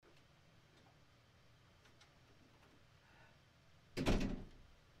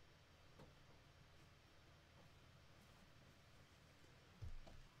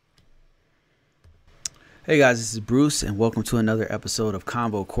Hey guys, this is Bruce, and welcome to another episode of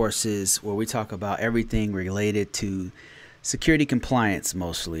Convo Courses, where we talk about everything related to security compliance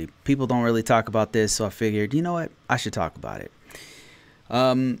mostly. People don't really talk about this, so I figured, you know what, I should talk about it.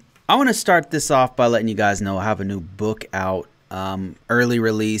 I want to start this off by letting you guys know I have a new book out. Early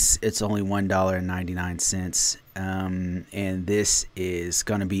release, it's only $1.99. And this is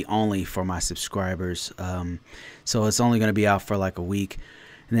going to be only for my subscribers. So it's only going to be out for like a week.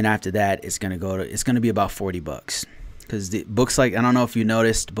 And then after that, it's going to be about $40 because the books, like, I don't know if you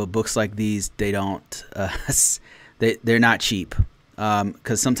noticed, but books like these, they don't, they're not cheap.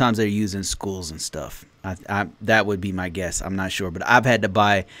 Cause sometimes they're used in schools and stuff. That would be my guess. I'm not sure, but I've had to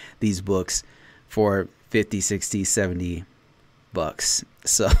buy these books for 50, 60, 70 bucks.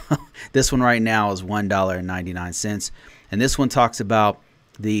 So this one right now is $1.99. And this one talks about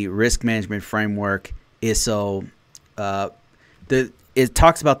the risk management framework, ISO, it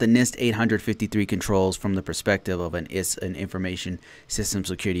talks about the NIST 853 controls from the perspective of an information system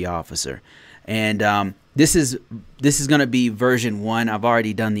security officer. And this is going to be version 1. I've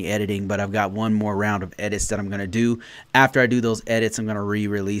already done the editing, but I've got one more round of edits that I'm going to do. After I do those edits, I'm going to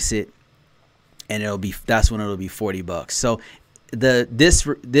re-release it, and that's when it'll be $40. So this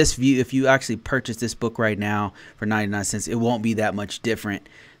view, if you actually purchase this book right now for 99 cents, it won't be that much different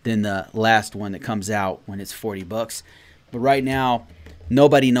than the last one that comes out when it's $40. But right now,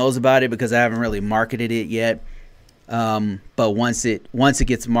 nobody knows about it because I haven't really marketed it yet. But once it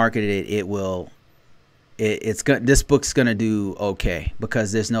gets marketed, this book's gonna do okay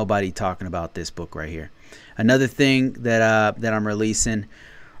because there's nobody talking about this book right here. Another thing that I'm releasing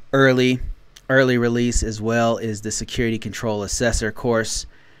early release as well is the Security Control Assessor course.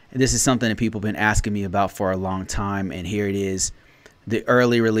 And this is something that people have been asking me about for a long time, and here it is. The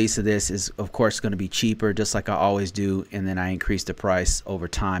early release of this is, of course, going to be cheaper, just like I always do, and then I increase the price over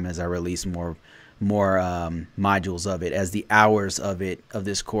time as I release more modules of it, as the hours of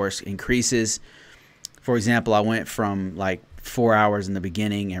this course increases. For example, I went from like 4 hours in the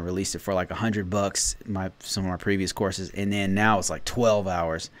beginning and released it for like $100, some of my previous courses, and then now it's like 12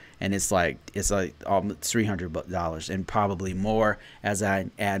 hours, and it's like almost $300 and probably more as I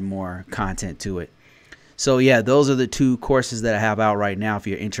add more content to it. So yeah, those are the two courses that I have out right now. If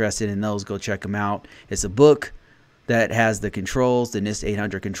you're interested in those, go check them out. It's a book that has the controls, the NIST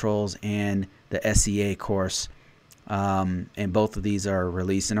 800 controls, and the SCA course. And both of these are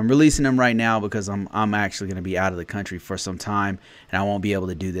released. And I'm releasing them right now because I'm actually going to be out of the country for some time, and I won't be able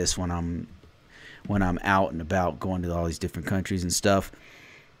to do this when I'm out and about going to all these different countries and stuff.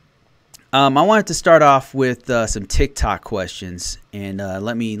 I wanted to start off with some TikTok questions, and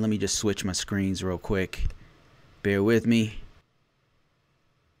let me just switch my screens real quick. Bear with me.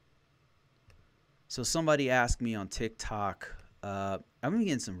 So somebody asked me on TikTok. I've been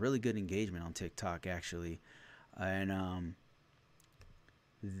getting some really good engagement on TikTok actually, and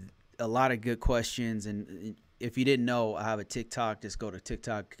a lot of good questions. And if you didn't know, I have a TikTok. Just go to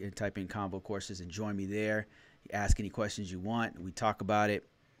TikTok and type in Convo Courses and join me there. Ask any questions you want. We talk about it.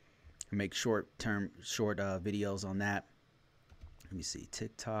 Make short videos on that. Let me see,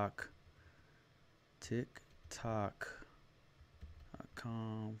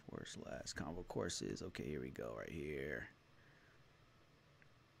 TikTok.com/Convo Courses. Okay, here we go, right here.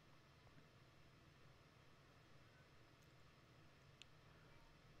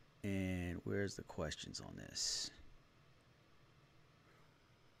 And where's the questions on this?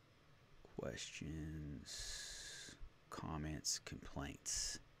 Questions, comments,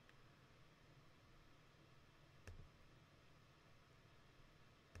 complaints.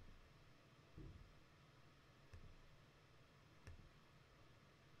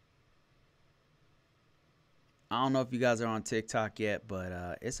 I don't know if you guys are on TikTok yet,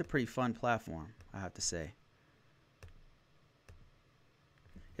 but it's a pretty fun platform, I have to say.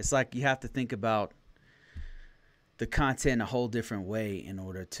 It's like you have to think about the content a whole different way in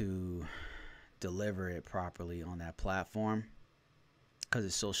order to deliver it properly on that platform because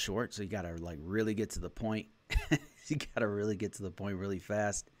it's so short. So you got to like really get to the point. You got to really get to the point really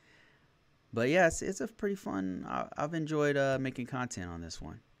fast. But yeah, it's a pretty fun. I've enjoyed making content on this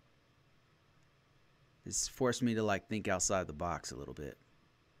one. It's forced me to like think outside the box a little bit.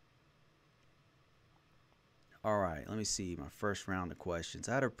 All right, let me see my first round of questions.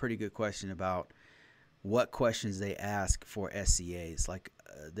 I had a pretty good question about what questions they ask for SCAs. Like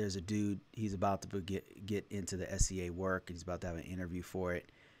there's a dude, he's about to get into the SCA work, and he's about to have an interview for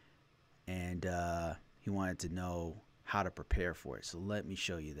it. And he wanted to know how to prepare for it. So let me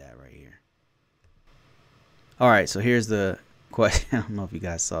show you that right here. All right, so here's the question. I don't know if you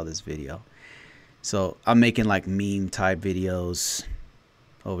guys saw this video. So I'm making like meme type videos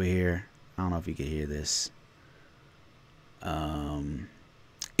over here. I don't know if you could hear this.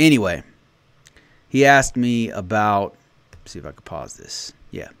 Anyway, he asked me about, see if I could pause this.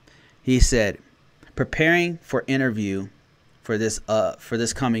 Yeah. He said, preparing for interview for this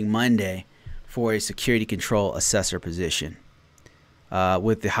coming Monday for a security control assessor position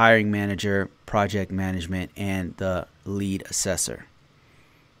with the hiring manager, project management, and the lead assessor.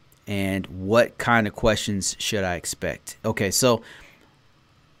 And what kind of questions should I expect? Okay, so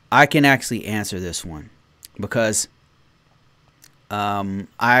I can actually answer this one because I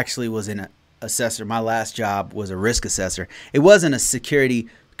actually was an assessor. My last job was a risk assessor. It wasn't a security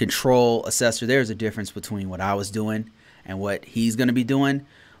control assessor. There's a difference between what I was doing and what he's going to be doing.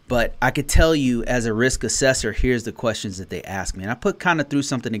 But I could tell you as a risk assessor, here's the questions that they ask me. And I threw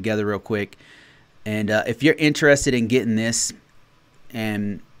something together real quick. And if you're interested in getting this,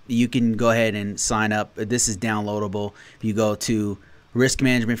 and you can go ahead and sign up. This is downloadable. If you go to Risk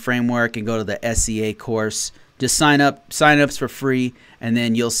Management Framework and go to the SCA course, just sign up. Sign-up's for free, and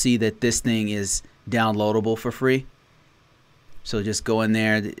then you'll see that this thing is downloadable for free. So just go in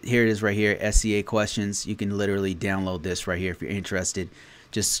there. Here it is right here, SCA questions. You can literally download this right here if you're interested.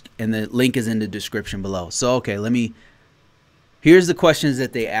 And the link is in the description below. So, okay, here's the questions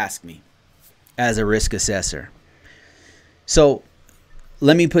that they ask me as a risk assessor. So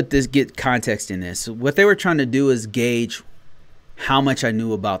let me get context in this. So what they were trying to do is gauge how much I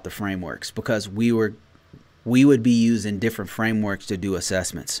knew about the frameworks, because we would be using different frameworks to do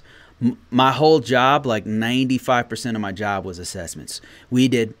assessments. My whole job, like 95% of my job, was assessments. We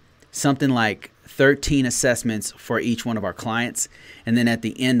did something like 13 assessments for each one of our clients. And then at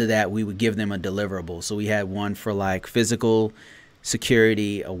the end of that, we would give them a deliverable. So we had one for like physical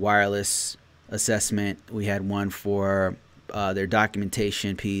security, a wireless assessment. We had one for their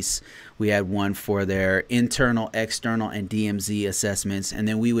documentation piece. We had one for their internal, external, and DMZ assessments. And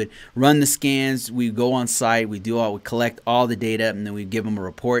then we would run the scans. We go on site. We collect all the data, and then we give them a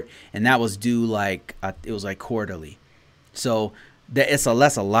report. And that was due it was like quarterly. So that's a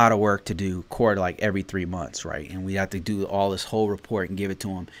lot of work to do like every 3 months, right? And we have to do all this whole report and give it to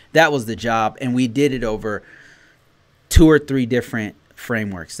them. That was the job, and we did it over 2 or 3 different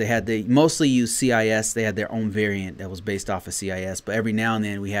frameworks. They mostly use CIS. They had their own variant that was based off of CIS, but every now and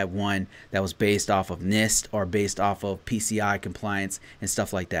then we had one that was based off of NIST or based off of PCI compliance and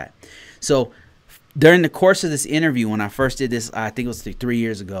stuff like that. So during the course of this interview, when I first did this, I think it was 3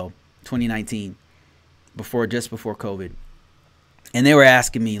 years ago, 2019, just before COVID. And they were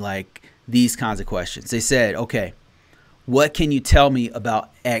asking me like these kinds of questions. They said, okay, what can you tell me about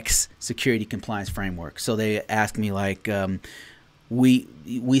X security compliance framework? So they asked me like,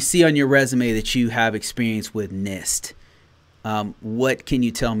 we see on your resume that you have experience with NIST. What can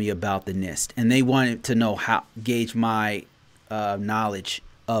you tell me about the NIST? And they wanted to know gauge my knowledge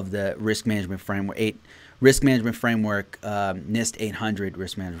of the risk management framework, NIST 800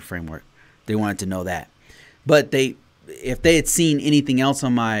 risk management framework. They wanted to know that. But if they had seen anything else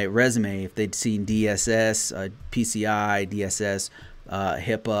on my resume, if they'd seen DSS, PCI, DSS,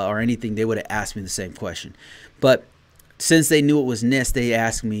 HIPAA, or anything, they would have asked me the same question. But since they knew it was NIST, they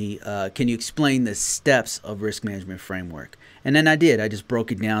asked me, can you explain the steps of risk management framework? And then I did. I just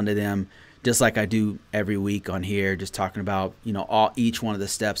broke it down to them, just like I do every week on here, just talking about, each one of the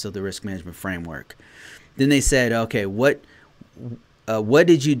steps of the risk management framework. Then they said, okay, what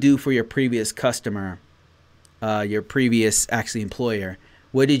did you do for your previous customer, your previous employer?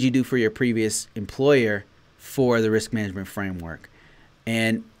 What did you do for your previous employer for the risk management framework?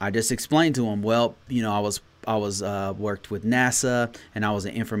 And I just explained to them, well, I was worked with NASA, and I was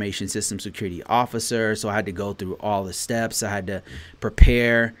an information system security officer. So I had to go through all the steps. I had to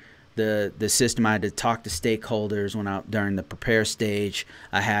prepare the system. I had to talk to stakeholders during the prepare stage.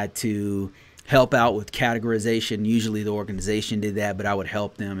 I had to help out with categorization. Usually the organization did that, but I would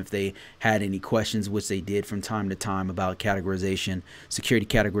help them if they had any questions, which they did from time to time about categorization, security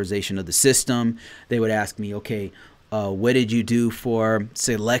categorization of the system. They would ask me, okay, what did you do for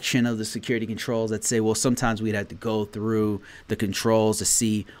selection of the security controls? I'd say, well, sometimes we'd have to go through the controls to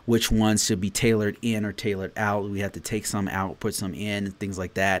see which ones should be tailored in or tailored out. We had to take some out, put some in, and things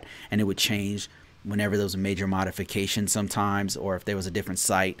like that. And it would change whenever there was a major modification sometimes, or if there was a different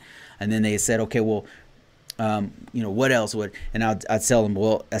site. And then they said, okay, well, what else would? And I'd tell them,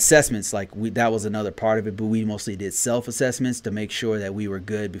 well, assessments, that was another part of it, but we mostly did self-assessments to make sure that we were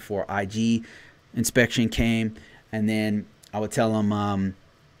good before IG inspection came. And then I would tell them,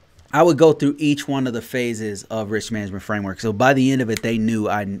 I would go through each one of the phases of risk management framework. So by the end of it, they knew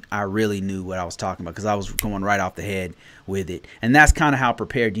I really knew what I was talking about because I was going right off the head with it. And that's kind of how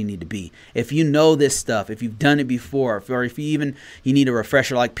prepared you need to be. If you know this stuff, if you've done it before, or if you need a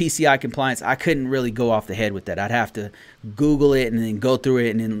refresher like PCI compliance, I couldn't really go off the head with that. I'd have to Google it and then go through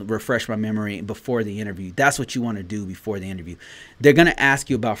it and then refresh my memory before the interview. That's what you want to do before the interview. They're going to ask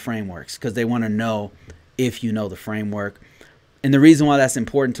you about frameworks because they want to know if you know the framework. And the reason why that's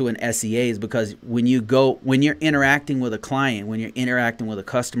important to an SEA is because when you're interacting with a client, when you're interacting with a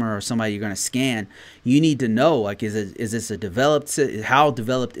customer or somebody you're going to scan, you need to know, like, is this a developed, how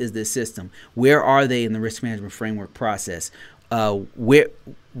developed is this system? Where are they in the risk management framework process? How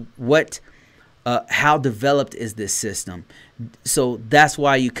developed is this system? So that's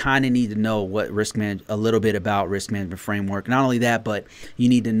why you kind of need to know a little bit about risk management framework. Not only that, but you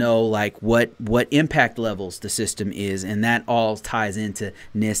need to know like what impact levels the system is, and that all ties into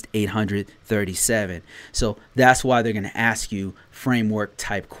NIST 837. So that's why they're going to ask you framework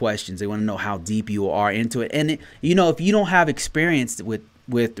type questions. They want to know how deep you are into it. And if you don't have experience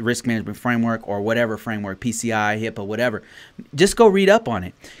with risk management framework or whatever framework, PCI, HIPAA, whatever, just go read up on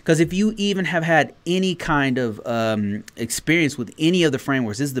it. Because if you even have had any kind of experience with any of the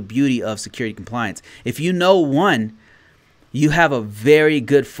frameworks, this is the beauty of security compliance. If you know one, you have a very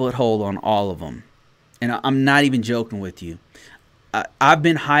good foothold on all of them. And I'm not even joking with you. I've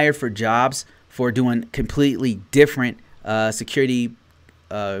been hired for jobs for doing completely different security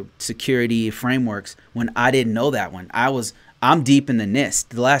frameworks when I didn't know that one. I'm deep in the NIST.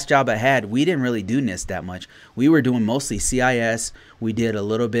 The last job I had, we didn't really do NIST that much. We were doing mostly CIS. We did a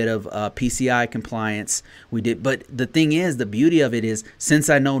little bit of PCI compliance. But the thing is, the beauty of it is, since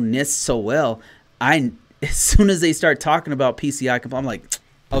I know NIST so well, as soon as they start talking about PCI compliance, I'm like,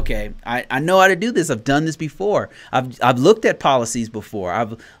 okay, I know how to do this. I've done this before. I've looked at policies before.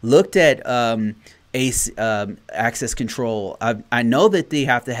 I've looked at access control. I know that they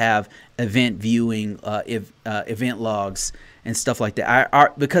have to have event viewing, event logs and stuff like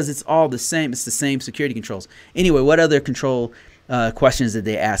that. Because it's all the same. It's the same security controls. Anyway, what other control questions did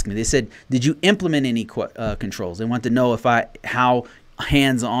they ask me? They said, "Did you implement any controls?" They want to know how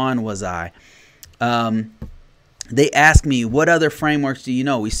hands-on was I. They asked me, "What other frameworks do you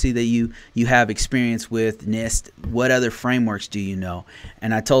know? We see that you have experience with NIST. What other frameworks do you know?"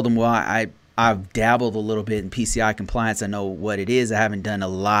 And I told them, "Well, I've dabbled a little bit in PCI compliance. I know what it is. I haven't done a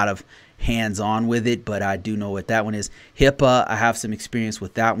lot of hands-on with it, but I do know what that one is. HIPAA, I have some experience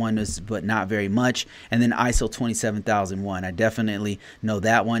with that one, but not very much. And then ISO 27001, I definitely know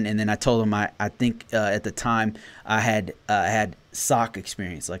that one." And then I told them I think at the time I had SOC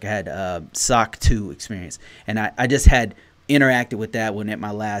experience, like I had SOC 2 experience, and I just had interacted with that one at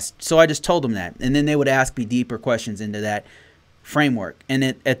my last. So I just told them that, and then they would ask me deeper questions into that framework. And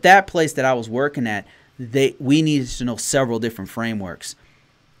at that place that I was working at, we needed to know several different frameworks.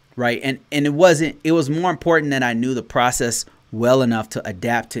 Right. And it was more important that I knew the process well enough to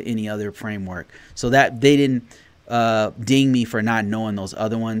adapt to any other framework, so that they didn't ding me for not knowing those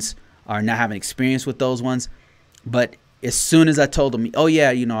other ones or not having experience with those ones. But as soon as I told them, "Oh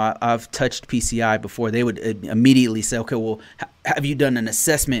yeah, I've touched PCI before," they would immediately say, "Okay, well, have you done an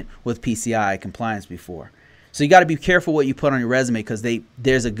assessment with PCI compliance before?" So you got to be careful what you put on your resume, because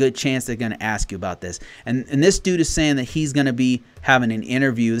there's a good chance they're going to ask you about this. And this dude is saying that he's going to be having an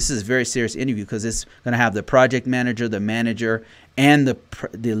interview. This is a very serious interview, because it's going to have the project manager, the manager, and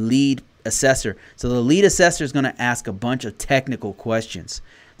the lead assessor. So the lead assessor is going to ask a bunch of technical questions.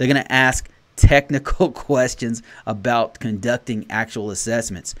 They're going to ask technical questions about conducting actual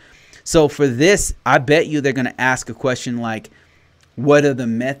assessments. So for this, I bet you they're going to ask a question like, what are the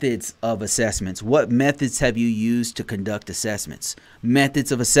methods of assessments? What methods have you used to conduct assessments?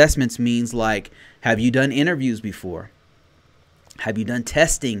 Methods of assessments means like, have you done interviews before? Have you done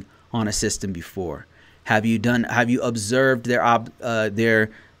testing on a system before? Have you observed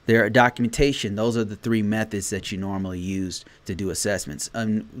their documentation? Those are the three methods that you normally use to do assessments.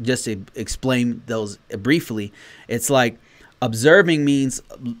 Just to explain those briefly, it's like observing means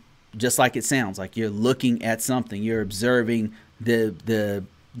just like it sounds, like you're looking at something, you're observing the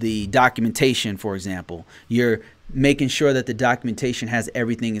documentation, for example. You're making sure that the documentation has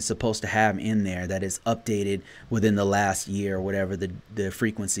everything it's supposed to have in there, that is updated within the last year, or whatever the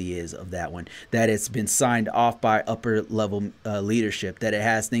frequency is of that one, that it's been signed off by upper level leadership, that it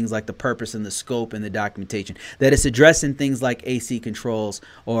has things like the purpose and the scope in the documentation, that it's addressing things like AC controls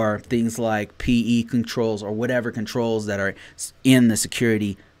or things like PE controls or whatever controls that are in the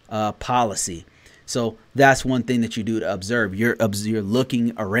security policy. So that's one thing that you do to observe. You're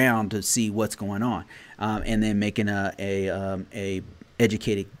looking around to see what's going on, and then making a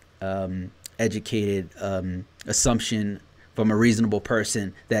educated educated assumption from a reasonable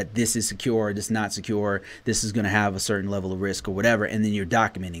person that this is secure, this is not secure, this is going to have a certain level of risk or whatever, and then you're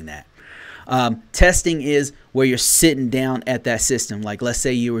documenting that. Testing is where you're sitting down at that system. Like, let's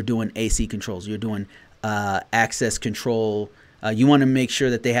say you were doing AC controls, you're doing access control. You want to make sure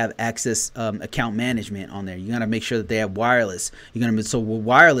that they have access account management on there. You got to make sure that they have wireless. So with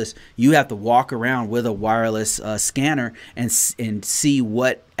wireless, you have to walk around with a wireless scanner and see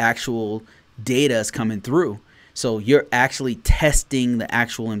what actual data is coming through. So you're actually testing the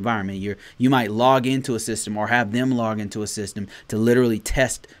actual environment. You might log into a system or have them log into a system to literally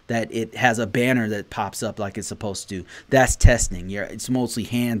test that it has a banner that pops up like it's supposed to. That's testing. It's mostly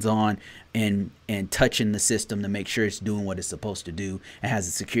hands-on and touching the system to make sure it's doing what it's supposed to do and has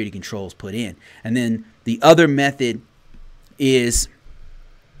the security controls put in. And then the other method is,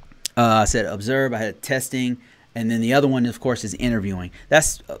 I said observe, I had testing. And then the other one, of course, is interviewing.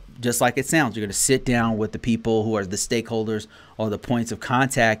 That's just like it sounds. You're going to sit down with the people who are the stakeholders or the points of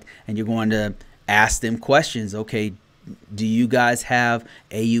contact, and you're going to ask them questions. Okay, do you guys have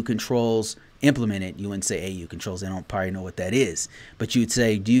AU controls implemented? You wouldn't say AU controls. They don't probably know what that is. But you'd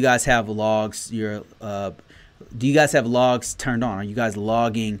say, do you guys have logs? Do you guys have logs turned on? Are you guys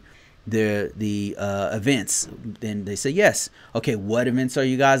logging the events? Then they say yes. Okay, what events are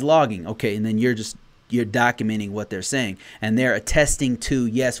you guys logging? Okay, and then you're documenting what they're saying, and they're attesting to,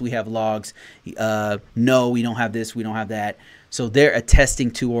 yes, we have logs, no, we don't have this, we don't have that. So they're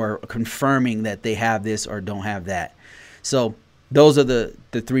attesting to or confirming that they have this or don't have that. So those are the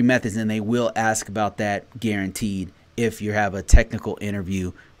three methods, and they will ask about that guaranteed if you have a technical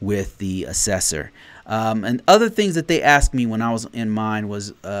interview with the assessor. And other things that they asked me when I was in mine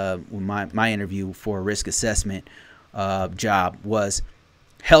was my interview for a risk assessment job was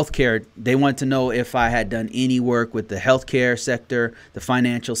healthcare. They wanted to know if I had done any work with the healthcare sector, the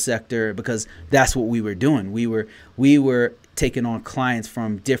financial sector, because that's what we were doing. We were taking on clients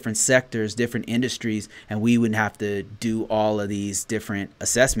from different sectors, different industries, and we would have to do all of these different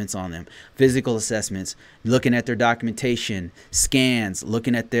assessments on them. Physical assessments, looking at their documentation, scans,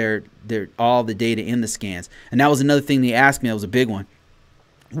 looking at their all the data in the scans. And that was another thing they asked me. That was a big one.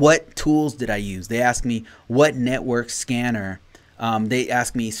 What tools did I use? They asked me what network scanner. They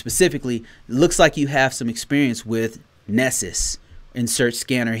asked me specifically, looks like you have some experience with Nessus. Insert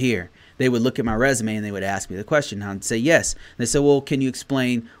scanner here. They would look at my resume and they would ask me the question. I'd say yes. They said, well, can you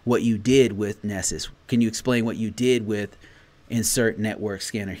explain what you did with Nessus? Can you explain what you did with insert network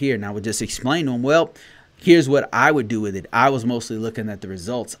scanner here? And I would just explain to them, well, here's what I would do with it. I was mostly looking at the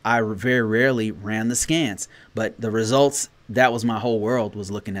results. I very rarely ran the scans, but the results, that was my whole world, was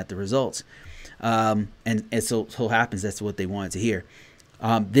looking at the results. And so happens that's what they wanted to hear.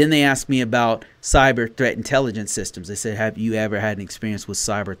 Then they asked me about cyber threat intelligence systems. They said, have you ever had an experience with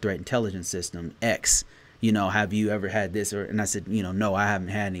cyber threat intelligence system X? Have you ever had this? And I said, no, I haven't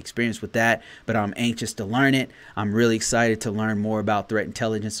had any experience with that, but I'm anxious to learn it. I'm really excited to learn more about threat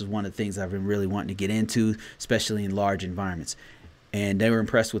intelligence. Is one of the things I've been really wanting to get into, especially in large environments. And they were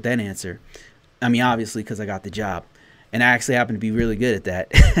impressed with that answer. I mean, obviously, because I got the job. And I actually happened to be really good at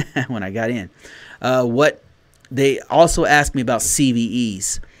that when I got in. What they also asked me about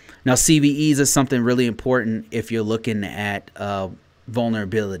CVEs. Now, CVEs is something really important if you're looking at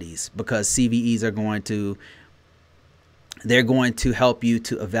vulnerabilities, because CVEs are going to help you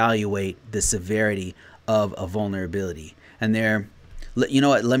to evaluate the severity of a vulnerability. And you know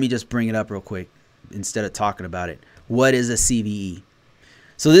what? Let me just bring it up real quick instead of talking about it. What is a CVE?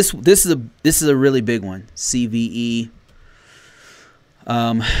 So this is a really big one. CVE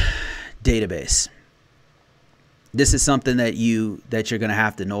database. This is something that you're going to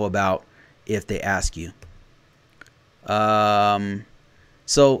have to know about if they ask you.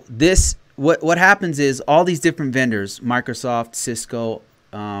 So what happens is all these different vendors, Microsoft, Cisco,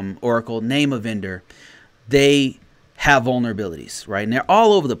 Oracle, name a vendor, they have vulnerabilities, right? And they're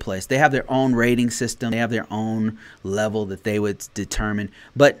all over the place. They have their own rating system. They have their own level that they would determine.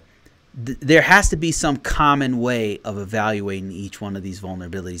 But there has to be some common way of evaluating each one of these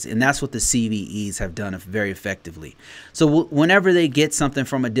vulnerabilities. And that's what the CVEs have done very effectively. So whenever they get something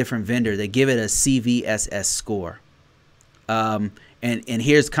from a different vendor, they give it a CVSS score. And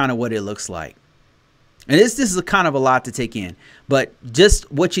here's kind of what it looks like. And this is a kind of a lot to take in, but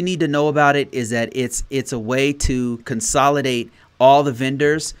just what you need to know about it is that it's a way to consolidate all the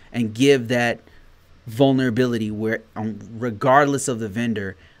vendors and give that vulnerability where, regardless of the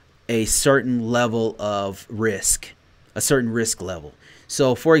vendor, a certain level of risk, a certain risk level.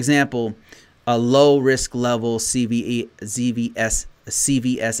 So, for example, a low risk level CVSS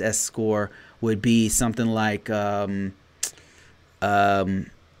score would be something like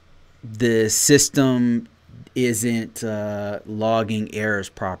the system isn't logging errors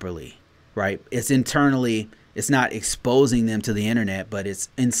properly, right? It's internally, it's not exposing them to the internet, but it's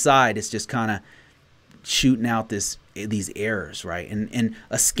inside, it's just kind of shooting out these errors, right? And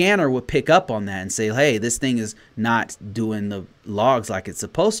a scanner would pick up on that and say, hey, this thing is not doing the logs like it's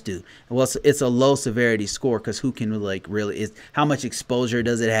supposed to. Well, it's a low severity score, because who can really how much exposure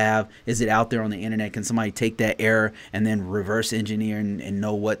does it have? Is it out there on the internet? Can somebody take that error and then reverse engineer and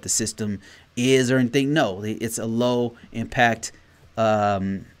know what the system is or anything? No, it's a low impact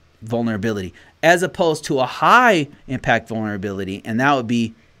vulnerability, as opposed to a high impact vulnerability, and that would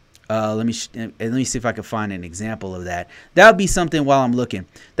be let me see if I can find an example of that. That would be something, while I'm looking,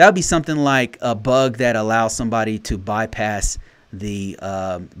 that would be something like a bug that allows somebody to bypass the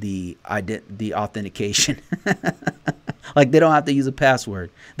authentication. Like they don't have to use a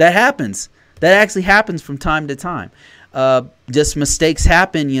password. That happens. That actually happens from time to time. Just mistakes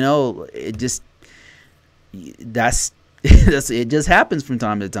happen, you know. It just it just happens from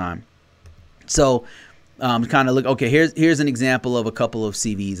time to time. So kind of look, okay, here's an example of a couple of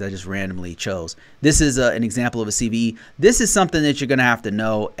CVEs I just randomly chose. This is an example of a CVE. This is something that you're going to have to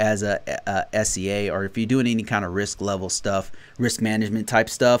know as a SCA, or if you're doing any kind of risk level stuff, risk management type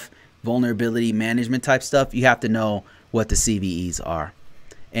stuff, vulnerability management type stuff, you have to know what the CVEs are.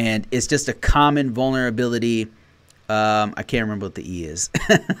 And it's just a common vulnerability. I can't remember what the E is,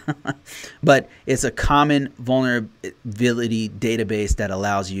 but it's a common vulnerability database that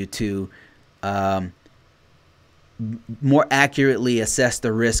allows you to more accurately assess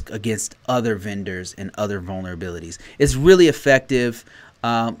the risk against other vendors and other vulnerabilities. It's really effective.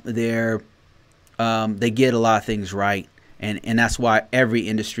 They get a lot of things right, and that's why every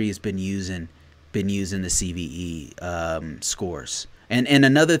industry has been using the CVE scores. And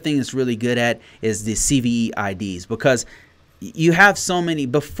another thing it's really good at is the CVE IDs, because you have so many.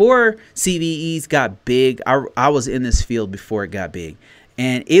 Before CVEs got big, I was in this field before it got big,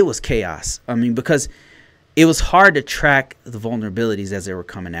 and it was chaos. I mean, because it was hard to track the vulnerabilities as they were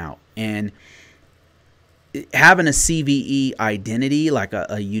coming out. And having a CVE identity, like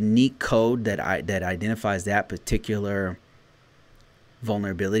a unique code that identifies that particular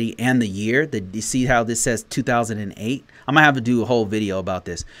vulnerability and the year, that you see how this says 2008. I'm gonna have to do a whole video about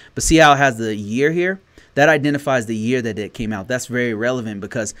this, but see how it has the year here? That identifies the year that it came out. That's very relevant,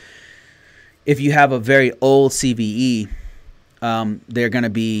 because if you have a very old CVE, they're going to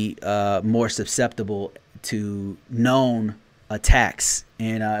be more susceptible to known attacks,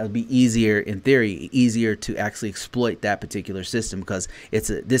 and it'll be easier, in theory, to actually exploit that particular system, because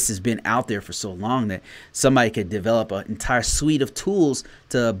this has been out there for so long that somebody could develop an entire suite of tools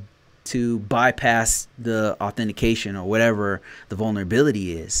to bypass the authentication or whatever the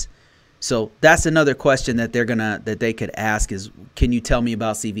vulnerability is. So that's another question that they could ask is, can you tell me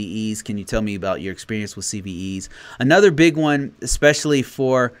about CVEs? Can you tell me about your experience with CVEs? Another big one, especially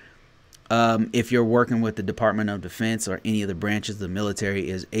for if you're working with the Department of Defense or any of the branches of the military,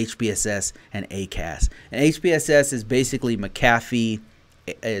 is HPSS and ACAS. And HPSS is basically McAfee.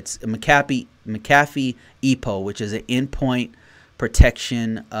 It's a McAfee EPO, which is an endpoint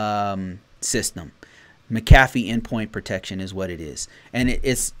protection system. McAfee endpoint protection is what it is, and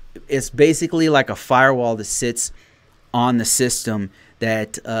it's basically like a firewall that sits on the system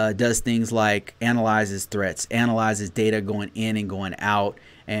that does things like analyzes threats, analyzes data going in and going out,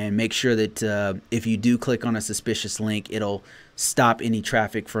 and make sure that if you do click on a suspicious link, it'll stop any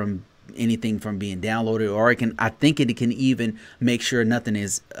traffic from anything from being downloaded, or I think it can even make sure nothing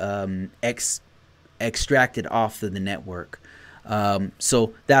is extracted off of the network.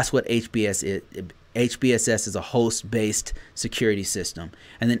 So that's what HPS is. HPSS is a host-based security system,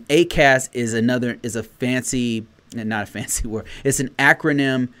 and then ACAS is a fancy, not a fancy word. It's an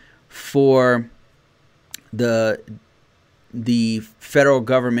acronym for the federal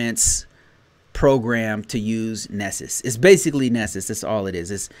government's program to use Nessus. It's basically Nessus. That's all it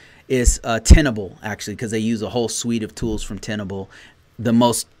is. It's Tenable, actually, because they use a whole suite of tools from Tenable.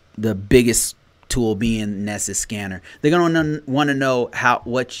 The biggest tool being Nessus Scanner. They're going to want to know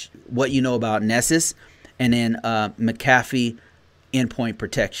what you know about Nessus, and then McAfee endpoint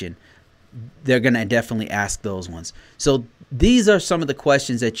protection. They're going to definitely ask those ones. So these are some of the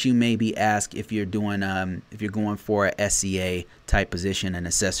questions that you may be asked if you're doing if you're going for a SCA type position, an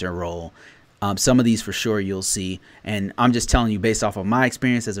assessor role. Some of these for sure you'll see, and I'm just telling you based off of my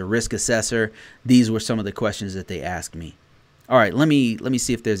experience as a risk assessor, these were some of the questions that they asked me. All right, let me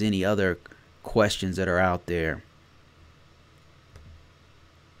see if there's any other questions that are out there.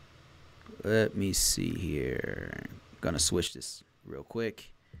 Let me see here. I'm gonna switch this real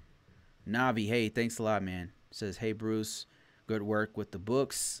quick. Navi, hey, thanks a lot, man. Says, hey Bruce, good work with the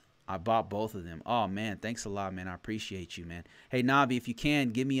books. I bought both of them. Oh man, thanks a lot, man. I appreciate you, man. Hey Nabi, if you can,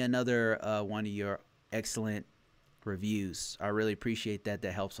 give me another one of your excellent reviews. I really appreciate that.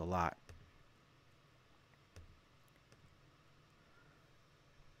 That helps a lot.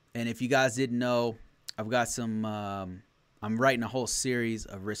 And if you guys didn't know, I've got some, I'm writing a whole series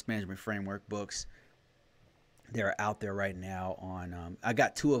of risk management framework books. They're out there right now on, I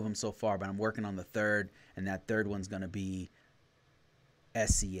got 2 of them so far, but I'm working on the 3rd, and that 3rd one's going to be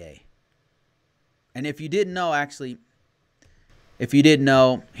SCA. And if you didn't know, actually, if you didn't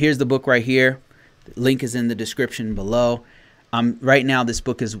know, here's the book right here. The link is in the description below. Right now, this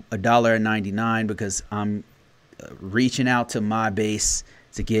book is $1.99 because I'm reaching out to my base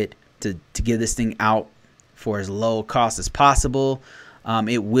to get this thing out for as low cost as possible.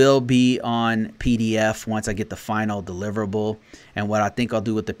 It will be on PDF once I get the final deliverable. And what I think I'll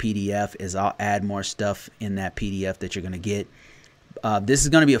do with the PDF is I'll add more stuff in that PDF that you're going to get. This is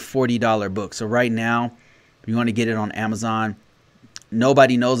going to be a $40 book. So right now, if you want to get it on Amazon,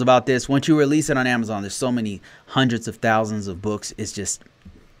 nobody knows about this. Once you release it on Amazon, there's so many hundreds of thousands of books. It's just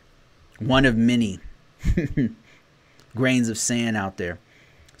one of many grains of sand out there.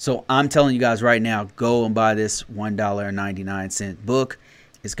 So I'm telling you guys right now, go and buy this $1.99 book.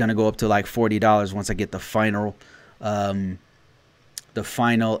 It's going to go up to like $40 once I get the final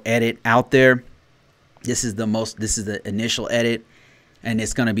edit out there. This is the initial edit, and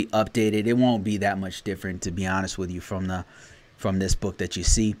it's going to be updated. It won't be that much different, to be honest with you, from this book that you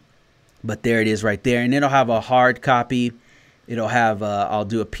see. But there it is right there, and it'll have a hard copy. It'll have I'll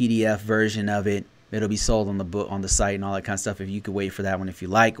do a PDF version of it. It'll be sold on the site and all that kind of stuff. If you could wait for that one if you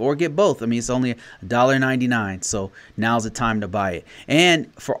like, or get both. I mean, it's only $1.99, so now's the time to buy it. And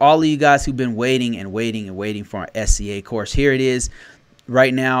for all of you guys who've been waiting and waiting and waiting for our SCA course, here it is.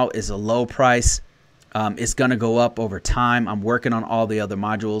 Right now is a low price. It's going to go up over time. I'm working on all the other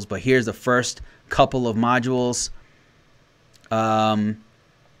modules, but here's the first couple of modules right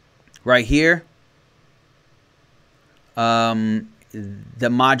here. The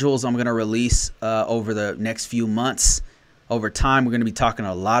modules I'm going to release over the next few months. Over time, we're going to be talking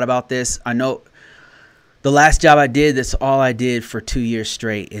a lot about this. I know the last job I did, that's all I did for 2 years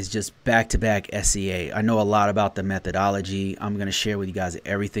straight, is just back-to-back SCA. I know a lot about the methodology. I'm going to share with you guys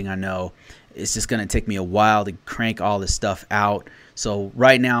everything I know. It's just going to take me a while to crank all this stuff out. So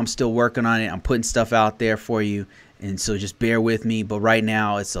right now, I'm still working on it. I'm putting stuff out there for you, and so just bear with me. But right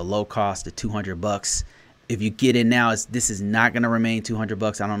now, it's a low cost of $200. If you get in now, this is not going to remain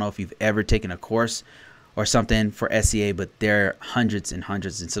 $200. I don't know if you've ever taken a course or something for SCA, but they're hundreds and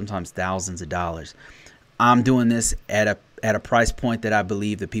hundreds and sometimes thousands of dollars. I'm doing this at a price point that I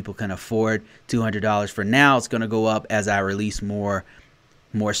believe that people can afford. $200 for now. It's going to go up as I release more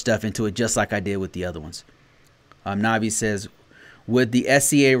stuff into it, just like I did with the other ones. Navi says, would the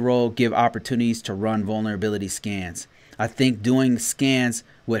SCA role give opportunities to run vulnerability scans? I think doing scans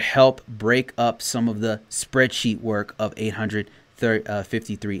would help break up some of the spreadsheet work of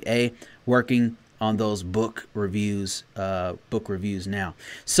 853A, working on those book reviews now.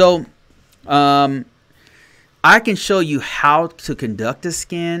 So I can show you how to conduct a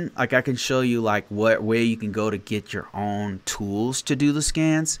scan. Like I can show you like where you can go to get your own tools to do the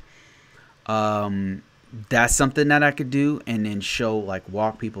scans. That's something that I could do, and then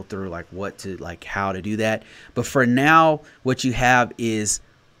walk people through how to do that. But for now, what you have is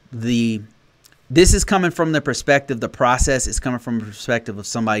this is coming from the perspective, the process is coming from the perspective of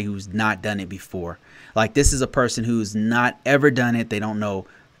somebody who's not done it before. Like this is a person who's not ever done it. They don't know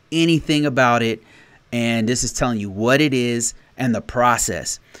anything about it. And this is telling you what it is and the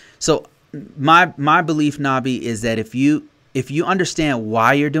process. So my belief, Nabi, is that if you understand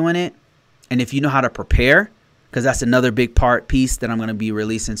why you're doing it, and if you know how to prepare, because that's another big piece that I'm going to be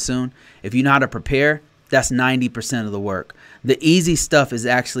releasing soon. If you know how to prepare, that's 90% of the work. The easy stuff is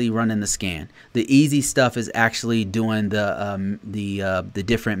actually running the scan. The easy stuff is actually doing the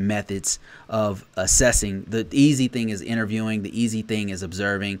different methods of assessing. The easy thing is interviewing. The easy thing is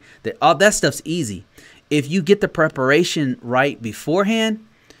observing. All that stuff's easy. If you get the preparation right beforehand,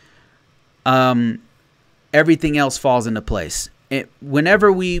 everything else falls into place.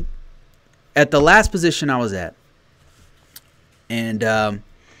 At the last position I was at, and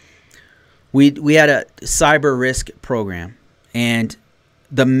we had a cyber risk program, and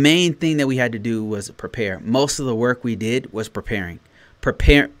the main thing that we had to do was prepare. Most of the work we did was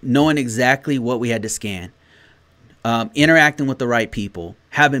knowing exactly what we had to scan, interacting with the right people,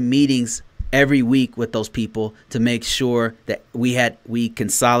 having meetings every week with those people to make sure that we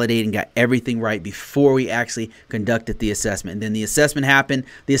consolidated and got everything right before we actually conducted the assessment. And then the assessment happened.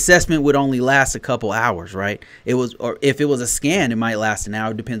 The assessment would only last a couple hours, right? Or if it was a scan, it might last an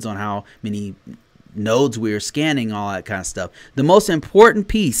hour. It depends on how many nodes we were scanning, all that kind of stuff. The most important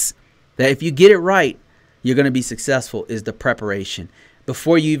piece that if you get it right, you're going to be successful is the preparation.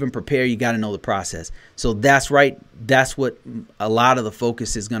 Before you even prepare, you got to know the process. So that's right. That's what a lot of the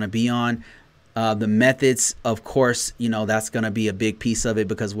focus is going to be on. The methods, of course, that's going to be a big piece of it,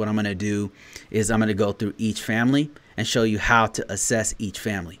 because what I'm going to do is I'm going to go through each family and show you how to assess each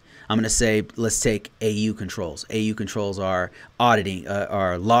family. I'm going to say, let's take AU controls. AU controls are auditing,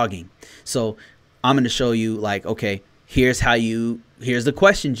 are logging. So I'm going to show you, like, okay, here's the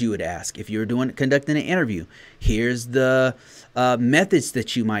questions you would ask if you were conducting an interview. Here's the methods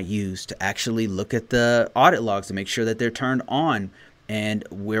that you might use to actually look at the audit logs to make sure that they're turned on. And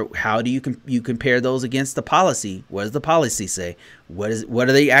how do you compare those against the policy? What does the policy say? What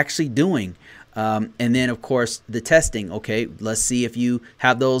are they actually doing? And then, of course, the testing. Okay, let's see if you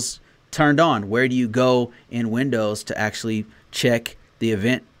have those turned on. Where do you go in Windows to actually check the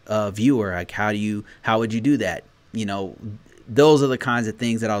event viewer? Like, how would you do that? Those are the kinds of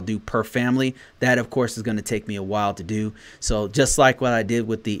things that I'll do per family. That, of course, is going to take me a while to do. So just like what I did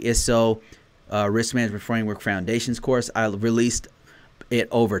with the ISO Risk Management Framework Foundations course, I released it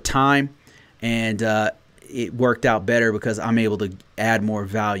over time, and it worked out better because I'm able to add more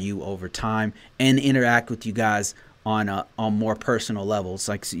value over time and interact with you guys on more personal levels.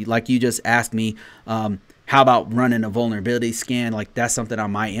 Like you just asked me, how about running a vulnerability scan? Like, that's something I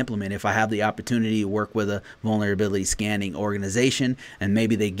might implement if I have the opportunity to work with a vulnerability scanning organization, and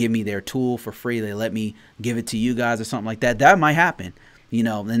maybe they give me their tool for free. They let me give it to you guys or something like that. That might happen,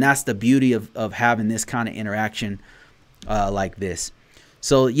 and that's the beauty of having this kind of interaction like this.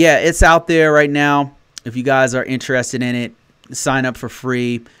 So yeah, it's out there right now. If you guys are interested in it, sign up for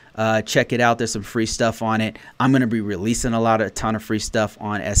free. Check it out. There's some free stuff on it. I'm going to be releasing a ton of free stuff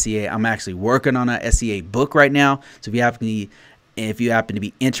on SCA. I'm actually working on a SCA book right now. So if you happen to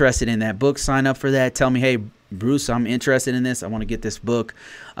be interested in that book, sign up for that. Tell me, hey, Bruce, I'm interested in this. I want to get this book.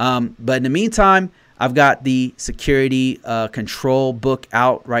 But in the meantime, I've got the security control book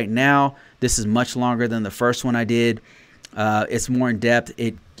out right now. This is much longer than the first one I did. It's more in depth.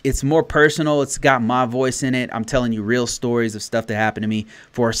 It's more personal. It's got my voice in it. I'm telling you real stories of stuff that happened to me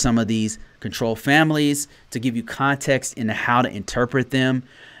for some of these control families to give you context into how to interpret them.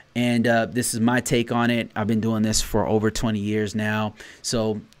 And this is my take on it. I've been doing this for over 20 years now.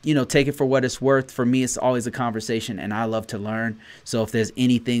 So, take it for what it's worth. For me, it's always a conversation, and I love to learn. So if there's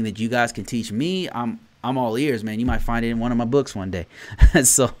anything that you guys can teach me, I'm all ears, man. You might find it in one of my books one day.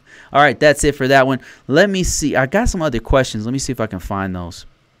 So, all right, that's it for that one. Let me see. I got some other questions. Let me see if I can find those.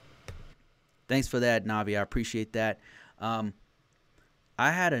 Thanks for that, Navi. I appreciate that. I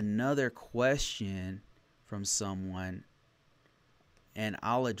had another question from someone, and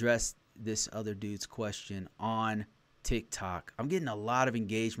I'll address this other dude's question on TikTok. I'm getting a lot of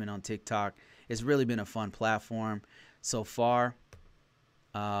engagement on TikTok. It's really been a fun platform so far.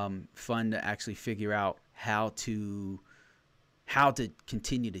 Fun to actually figure out how to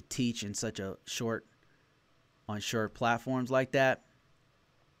continue to teach in such a short platforms like that.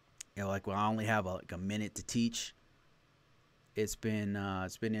 Like when I only have a minute to teach. It's been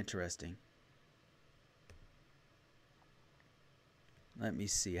interesting. Let me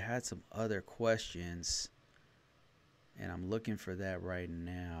see. I had some other questions, and I'm looking for that right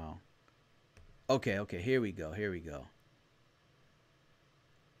now. Okay, here we go.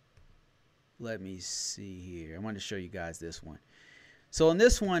 Let me see here. I wanted to show you guys this one. So in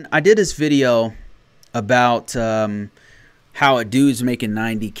this one, I did this video about how a dude's making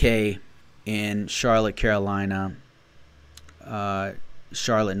 $90K in Charlotte,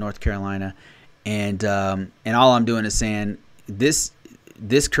 North Carolina, and all I'm doing is saying this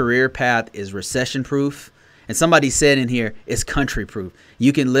career path is recession proof. And somebody said in here, it's country proof.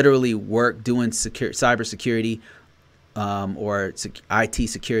 You can literally work doing cybersecurity or IT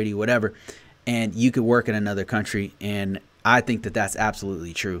security, whatever, and you could work in another country. And I think that that's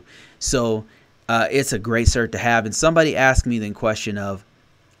absolutely true. So it's a great cert to have. And somebody asked me the question of,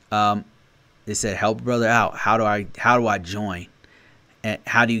 they said, help a brother out. How do I join? And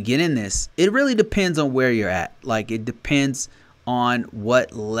how do you get in this? It really depends on where you're at. Like, it depends on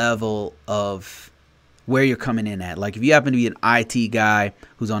what level of where you're coming in at. Like, if you happen to be an IT guy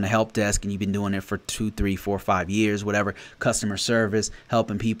who's on the help desk and you've been doing it for 2, 3, 4, 5 years, whatever, customer service,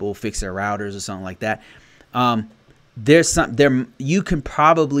 helping people fix their routers or something like that, you can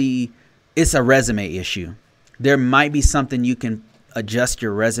probably, it's a resume issue. There might be something you can adjust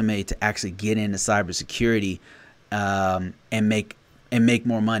your resume to actually get into cybersecurity, and make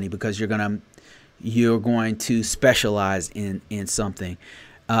more money, because you're going to specialize in something.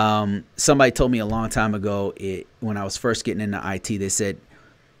 Somebody told me a long time ago, when I was first getting into IT, they said,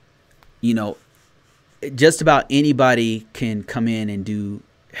 just about anybody can come in and do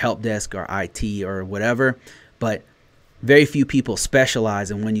help desk or IT or whatever, but very few people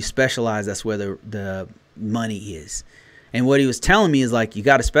specialize. And when you specialize, that's where the money is. And what he was telling me is, like, you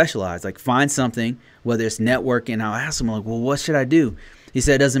got to specialize, like find something, whether it's networking. I'll ask him, like, well, what should I do? He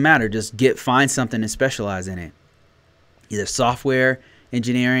said, it doesn't matter. Just find something and specialize in it. Either software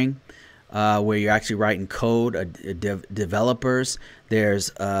engineering, where you're actually writing code, developers.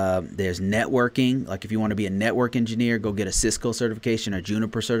 There's networking. Like if you want to be a network engineer, go get a Cisco certification or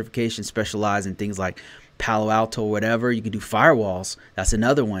Juniper certification, specialize in things like Palo Alto or whatever. You can do firewalls. That's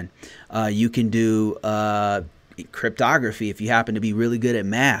another one. You can do cryptography if you happen to be really good at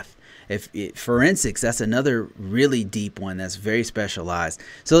math. Forensics, that's another really deep one that's very specialized.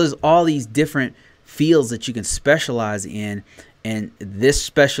 So there's all these different fields that you can specialize in. And this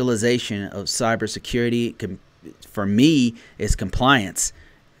specialization of cybersecurity, for me, is compliance.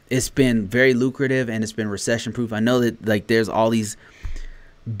 It's been very lucrative and it's been recession proof. I know that, like, there's all these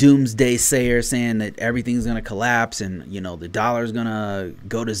doomsday sayers saying that everything's going to collapse and, the dollar's going to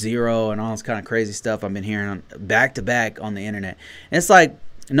go to zero and all this kind of crazy stuff I've been hearing back to back on the internet. And it's like,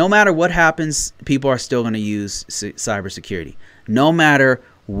 no matter what happens, people are still going to use cybersecurity. No matter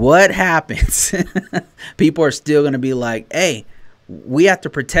what happens, people are still going to be like, hey, we have to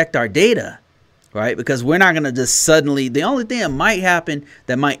protect our data, right? Because we're not going to just suddenly, the only thing that might happen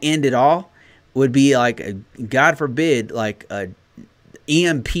that might end it all would be like, God forbid, like a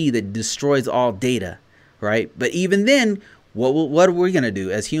EMP that destroys all data, right? But even then, what are we going to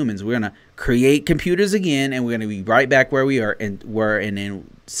do as humans? We're going to create computers again, and we're going to be right back where we are, and then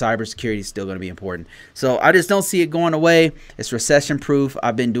cybersecurity is still going to be important. So I just don't see it going away. It's recession proof.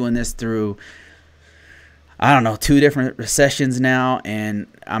 I've been doing this through, I don't know, 2 different recessions now, and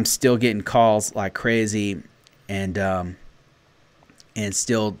I'm still getting calls like crazy, and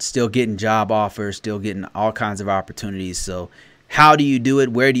still getting job offers, still getting all kinds of opportunities. So how do you do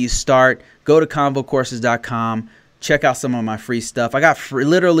it? Where do you start? Go to convocourses.com. Check out some of my free stuff. I got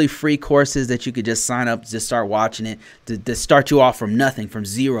literally free courses that you could just sign up, just start watching it, to start you off from nothing, from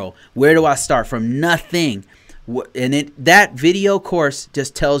zero. Where do I start? From nothing. And that video course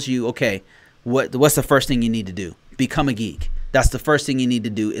just tells you, okay, what's the first thing you need to do? Become a geek. That's the first thing you need to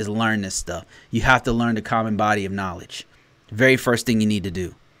do, is learn this stuff. You have to learn the common body of knowledge. Very first thing you need to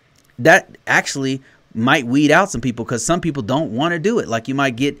do. That actually might weed out some people, because some people don't want to do it. Like, you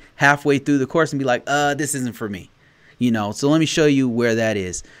might get halfway through the course and be like, this isn't for me. So let me show you where that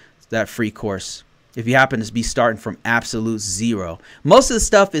is, that free course. If you happen to be starting from absolute zero. Most of the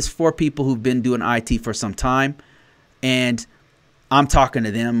stuff is for people who've been doing IT for some time, and I'm talking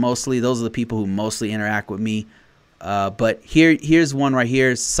to them mostly. Those are the people who mostly interact with me. But here's one right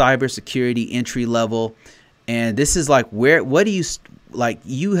here, cybersecurity entry level. And this is like, what do you, like,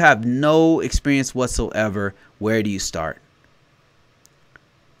 you have no experience whatsoever. Where do you start?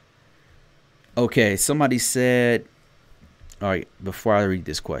 Okay, somebody said, all right, before I read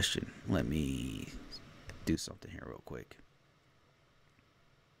this question, let me do something here real quick.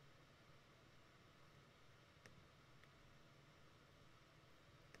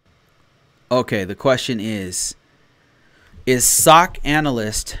 Okay, the question is SOC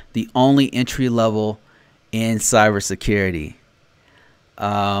analyst the only entry level in cybersecurity?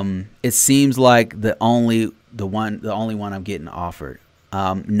 It seems like the only one I'm getting offered.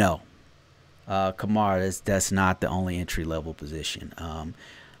 No. Kamar, that's not the only entry level position.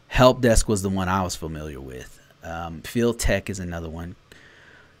 Help desk was the one I was familiar with. Field tech is another one.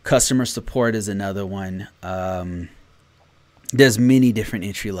 Customer support is another one. There's many different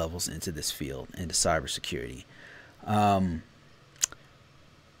entry levels into this field, into cybersecurity.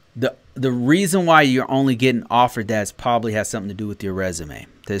 The reason why you're only getting offered that probably has something to do with your resume.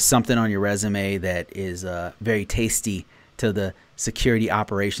 There's something on your resume that is very tasty to the security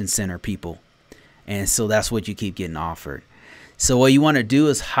operations center people. And so that's what you keep getting offered. So what you want to do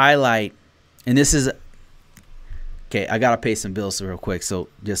is highlight, and this is, okay, I got to pay some bills real quick, so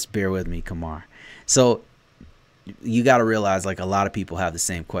just bear with me, Kamar. So you got to realize, like, a lot of people have the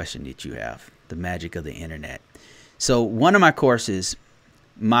same question that you have, the magic of the internet. So one of my courses,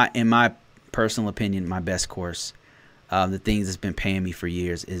 in my personal opinion, my best course, the things that's been paying me for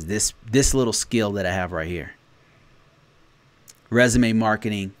years, is this little skill that I have right here. Resume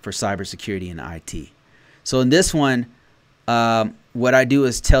marketing for cybersecurity and IT. So in this one, what I do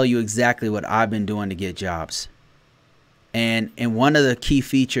is tell you exactly what I've been doing to get jobs. And one of the key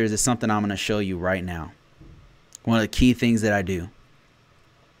features is something I'm going to show you right now. One of the key things that I do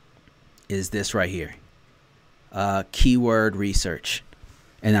is this right here. Keyword research.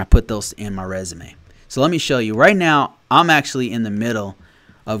 And I put those in my resume. So let me show you. Right now, I'm actually in the middle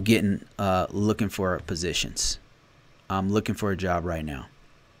of getting looking for positions. I'm looking for a job right now.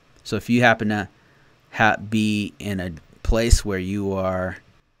 So if you happen to be in a place where you are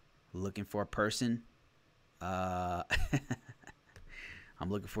looking for a person, I'm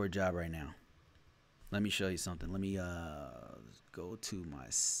looking for a job right now. Let me show you something. Let me go to my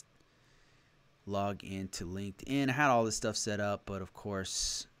log into LinkedIn. I had all this stuff set up, but of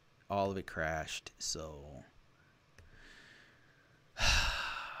course, all of it crashed. So,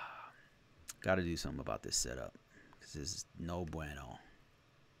 got to do something about this setup because this is no bueno.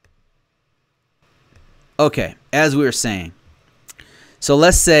 Okay, as we were saying, so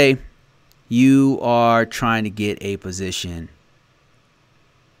let's say you are trying to get a position.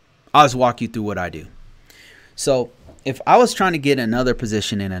 I'll just walk you through what I do. So if I was trying to get another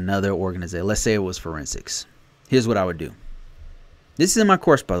position in another organization, let's say it was forensics, here's what I would do. This is in my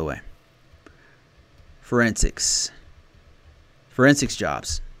course, by the way. Forensics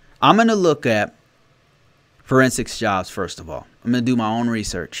jobs. I'm going to look at forensics jobs first of all. I'm going to do my own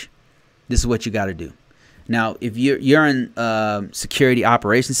research. This is what you got to do. Now, if you're in security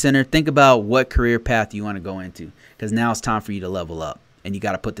operations center, think about what career path you want to go into, because now it's time for you to level up. And you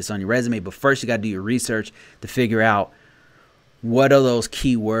got to put this on your resume. But first, you got to do your research to figure out what are those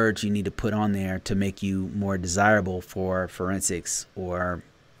key words you need to put on there to make you more desirable for forensics or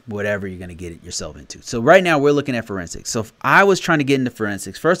whatever you're going to get yourself into. So right now, we're looking at forensics. So if I was trying to get into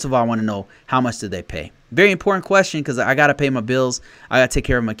forensics, first of all, I want to know how much do they pay? Very important question, because I got to pay my bills. I got to take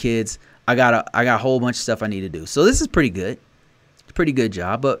care of my kids. I got a whole bunch of stuff I need to do. So this is pretty good. It's a pretty good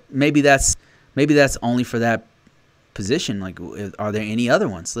job. But maybe that's only for that position. Like, are there any other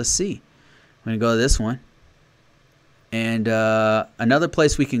ones? Let's see. I'm going to go to this one. And another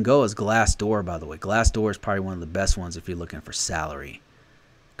place we can go is Glassdoor, by the way. Glassdoor is probably one of the best ones if you're looking for salary,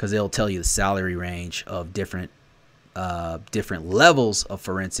 because they'll tell you the salary range of different levels of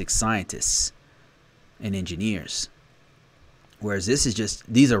forensic scientists and engineers. Whereas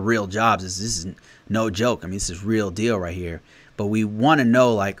these are real jobs. This is no joke. I mean, this is real deal right here. But we want to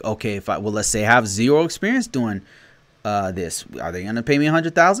know, like, okay, let's say I have zero experience doing this. Are they going to pay me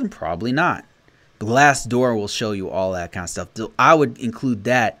 $100,000? Probably not. Glassdoor will show you all that kind of stuff. So I would include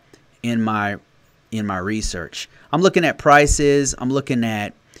that in my research. I'm looking at prices. I'm looking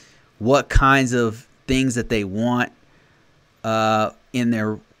at what kinds of things that they want in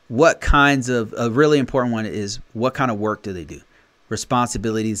their. What kinds of, a really important one is, what kind of work do they do?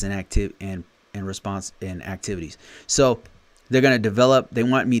 Responsibilities and activities. So they're going to they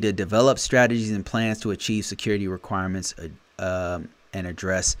want me to develop strategies and plans to achieve security requirements and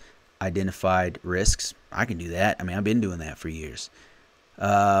address identified risks. I can do that. I mean, I've been doing that for years.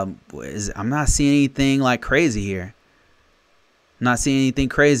 I'm not seeing anything like crazy here. I'm not seeing anything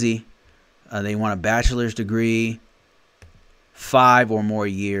crazy. They want a bachelor's degree, 5 or more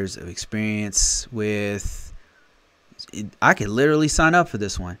years of experience with. I could literally sign up for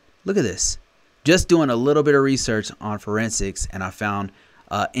this one. Look at this. Just doing a little bit of research on forensics, and I found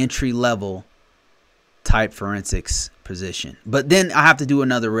entry-level type forensics position. But then I have to do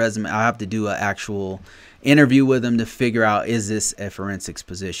another resume. I have to do an actual interview with them to figure out, is this a forensics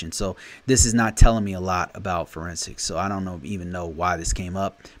position? So this is not telling me a lot about forensics. So I don't even know why this came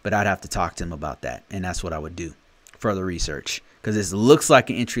up, but I'd have to talk to them about that. And that's what I would do. Further research, because this looks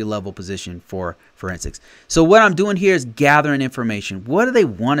like an entry-level position for forensics. So what I'm doing here is gathering information. What do they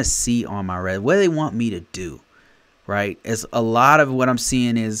want to see on my resume? What do they want me to do? Right? As a lot of what I'm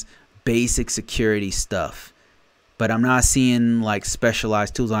seeing is basic security stuff, but I'm not seeing like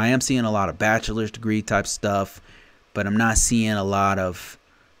specialized tools. I am seeing a lot of bachelor's degree type stuff, but I'm not seeing a lot of.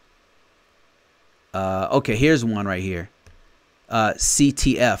 Okay, here's one right here.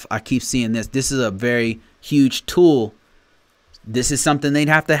 CTF. I keep seeing this. This is a very huge tool. This is something they'd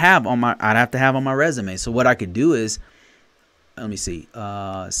have to have on my. I'd have to have on my resume. So what I could do is, let me see.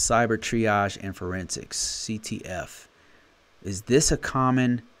 Cyber triage and forensics. CTF. Is this a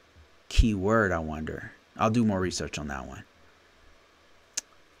common keyword? I wonder. I'll do more research on that one.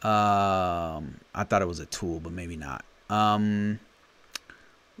 I thought it was a tool, but maybe not.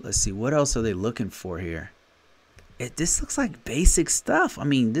 Let's see. What else are they looking for here? This looks like basic stuff. I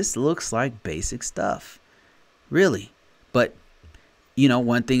mean, this looks like basic stuff. Really. But, you know,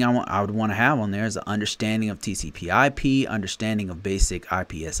 one thing I would want to have on there is an understanding of TCP/IP, understanding of basic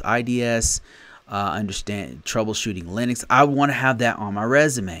IPS/IDS, understand troubleshooting Linux. I would want to have that on my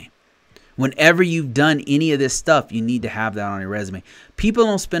resume, Whenever you've done any of this stuff, you need to have that on your resume. People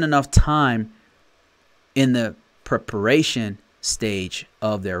don't spend enough time in the preparation stage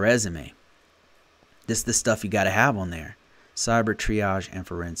of their resume. This is the stuff you got to have on there. Cyber triage and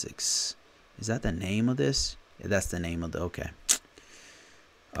forensics. Is that the name of this? Yeah, that's the name of the, okay.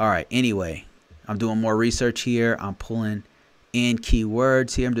 All right. Anyway, I'm doing more research here. I'm pulling in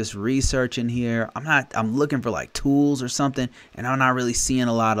keywords here. I'm just researching here. I'm looking for like tools or something, and I'm not really seeing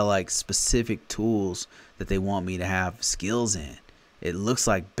a lot of like specific tools that they want me to have skills in. It looks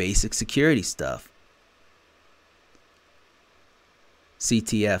like basic security stuff.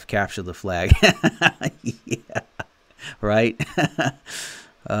 CTF, capture the flag. Yeah, right?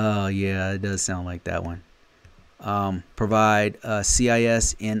 Oh, yeah, it does sound like that one. Provide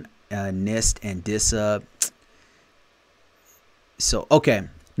CIS in NIST and DISA. So, okay,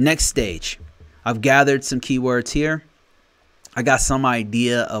 next stage. I've gathered some keywords here. I got some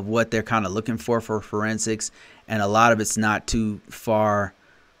idea of what they're kind of looking for forensics, and a lot of it's not too far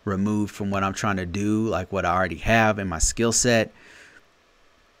removed from what I'm trying to do, like what I already have in my skill set.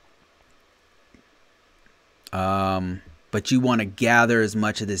 But you want to gather as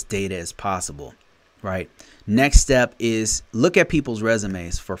much of this data as possible, right? Next step is look at people's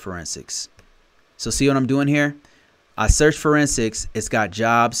resumes for forensics. So see what I'm doing here? I searched forensics. It's got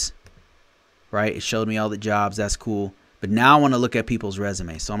jobs, right? It showed me all the jobs. That's cool. But now I want to look at people's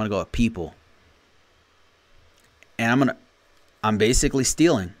resumes. So I'm going to go with people. And I'm basically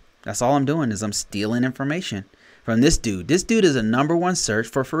stealing. That's all I'm doing is I'm stealing information from this dude. This dude is a #1 search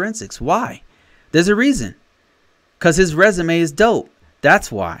for forensics. Why? There's a reason. Because his resume is dope.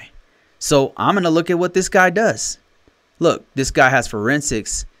 That's why. So I'm going to look at what this guy does. Look, this guy has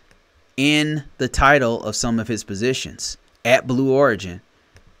forensics in the title of some of his positions at Blue Origin.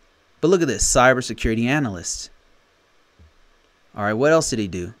 But look at this, cybersecurity analyst. All right, what else did he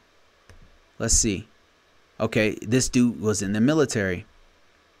do? Let's see. Okay, this dude was in the military.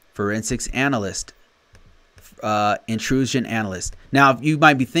 Forensics analyst. Intrusion analyst. Now, you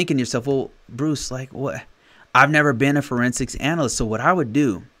might be thinking to yourself, well, Bruce, like what? I've never been a forensics analyst. So what I would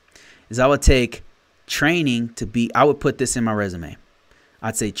do is I would take training to be, I would put this in my resume.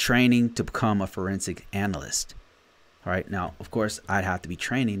 I'd say training to become a forensic analyst. All right. Now, of course, I'd have to be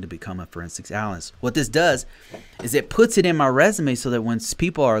training to become a forensics analyst. What this does is it puts it in my resume so that when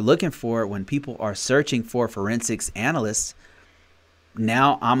people are looking for it, when people are searching for forensics analysts,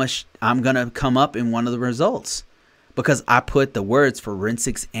 now I'm going to come up in one of the results because I put the words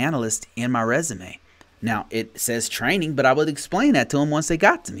forensics analyst in my resume. Now, it says training, but I would explain that to them once they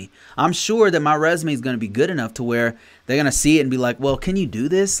got to me. I'm sure that my resume is going to be good enough to where they're going to see it and be like, well, can you do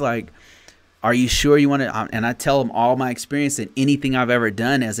this? Like, are you sure you want to? And I tell them all my experience and anything I've ever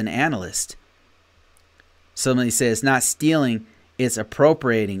done as an analyst. Somebody says it's not stealing, it's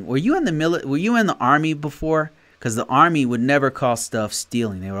appropriating. Were you in the Army before? Because the Army would never call stuff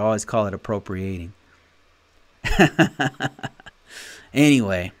stealing. They would always call it appropriating.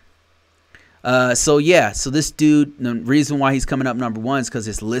 Anyway. So this dude, the reason why he's coming up #1 is because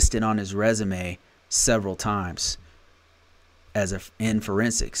it's listed on his resume several times as in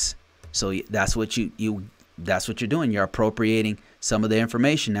forensics. So that's what that's what you're doing. You're appropriating some of the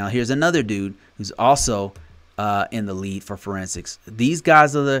information. Now here's another dude who's also in the lead for forensics. These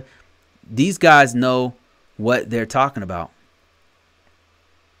guys know what they're talking about.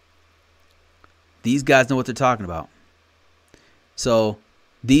 These guys know what they're talking about. So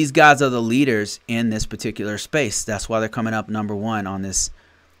these guys are the leaders in this particular space. That's why they're coming up #1 on this.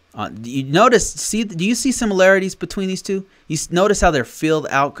 Do you see similarities between these two? You notice how they're filled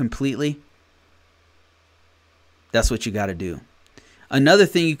out completely? That's what you got to do. Another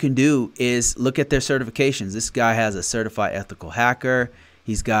thing you can do is look at their certifications. This guy has a certified ethical hacker.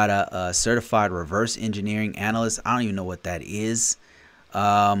 He's got a certified reverse engineering analyst. I don't even know what that is.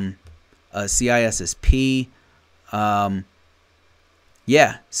 A CISSP.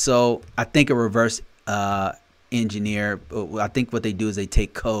 Yeah, so I think a reverse engineer, I think what they do is they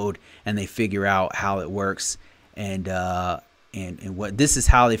take code and they figure out how it works, and what this is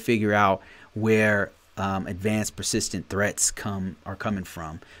how they figure out where advanced persistent threats are coming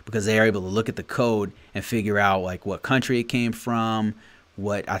from, because they are able to look at the code and figure out like what country it came from.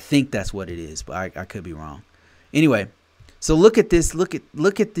 What I think that's what it is, but I could be wrong. Anyway, so look at this. Look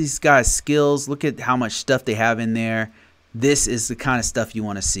at these guys' skills. Look at how much stuff they have in there. This is the kind of stuff you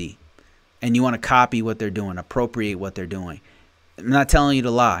want to see. And you want to copy what they're doing, appropriate what they're doing. I'm not telling you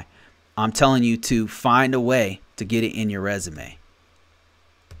to lie. I'm telling you to find a way to get it in your resume.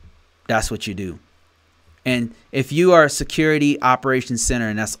 That's what you do. And if you are a security operations center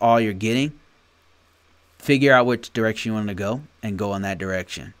and that's all you're getting, figure out which direction you want to go and go in that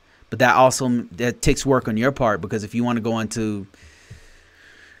direction. But that takes work on your part, because if you want to go into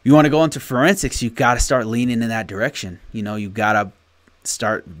forensics, you got to start leaning in that direction. You got to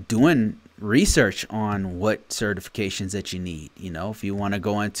start doing research on what certifications that you need. If you want to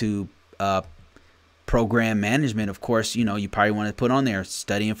go into program management, of course, you probably want to put on there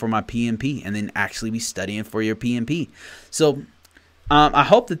studying for my PMP, and then actually be studying for your PMP. So I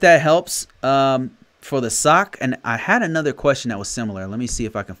hope that helps for the SOC. And I had another question that was similar. Let me see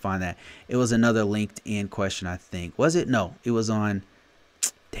if I can find that. It was another LinkedIn question, I think. Was it? No, it was on,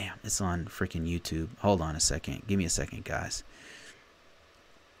 damn, it's on freaking YouTube. Hold on a second. Give me a second, guys.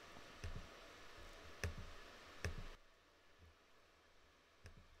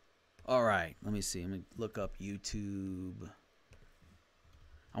 All right, let me see. Let me look up YouTube.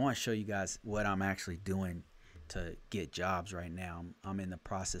 I want to show you guys what I'm actually doing to get jobs right now. I'm in the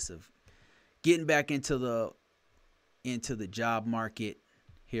process of getting back into the job market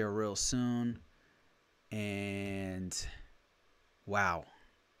here real soon. And wow,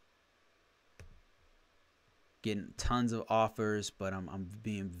 getting tons of offers, but I'm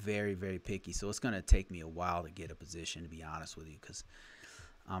being very, very picky. So it's going to take me a while to get a position, to be honest with you, because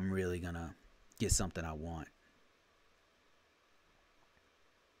I'm really going to get something I want.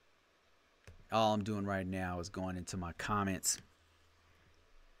 All I'm doing right now is going into my comments.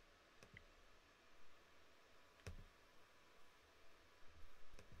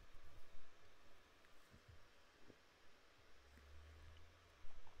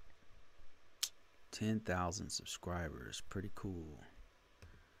 $10,000 subscribers. Pretty cool.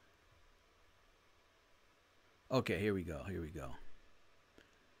 Okay, here we go.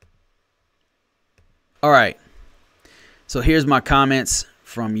 All right. So here's my comments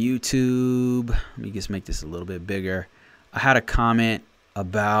from YouTube. Let me just make this a little bit bigger. I had a comment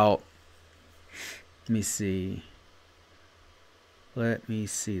about, let me see.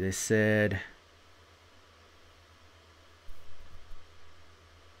 They said,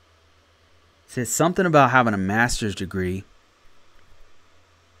 something about having a master's degree.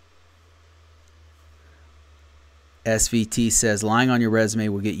 SVT says lying on your resume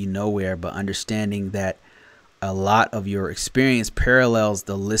will get you nowhere, but understanding that a lot of your experience parallels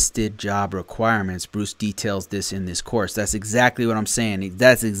the listed job requirements. Bruce details this in this course. That's exactly what I'm saying.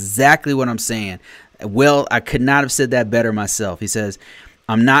 Well, I could not have said that better myself. He says,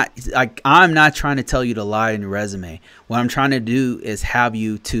 I'm not trying to tell you to lie in your resume. What I'm trying to do is have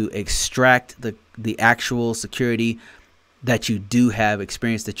you to extract the actual security that you do have,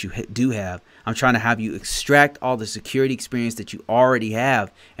 experience that you do have. I'm trying to have you extract all the security experience that you already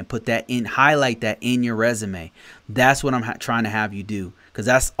have and put that in, highlight that in your resume. That's what I'm trying to have you do, because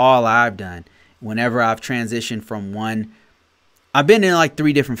that's all I've done. Whenever I've transitioned from one, I've been in like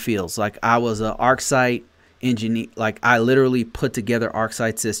 3 different fields. Like I was an ArcSight engineer. Like I literally put together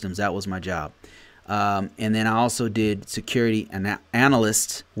ArcSight systems. That was my job. And then I also did security and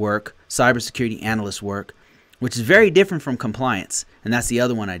analyst work, cybersecurity analyst work, which is very different from compliance. And that's the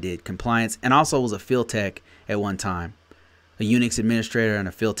other one I did, compliance. And also was a field tech at one time, a Unix administrator and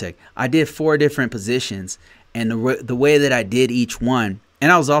a field tech. I did 4 different positions, and the way that I did each one,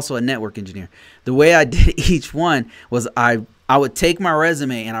 and I was also a network engineer. The way I did each one was I would take my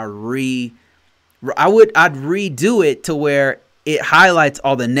resume and I'd redo it to where it highlights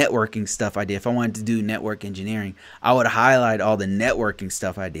all the networking stuff I did. If I wanted to do network engineering, I would highlight all the networking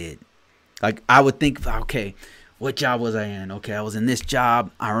stuff I did. Like I would think, okay, what job was I in? Okay, I was in this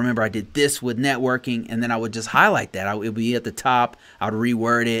job. I remember I did this with networking, and then I would just highlight that. It would be at the top. I would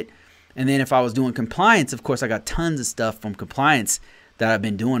reword it. And then if I was doing compliance, of course, I got tons of stuff from compliance that I've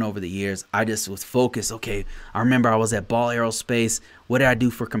been doing over the years. I just was focused. Okay, I remember I was at Ball Aerospace. What did I do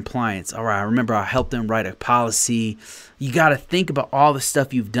for compliance? All right, I remember I helped them write a policy. You got to think about all the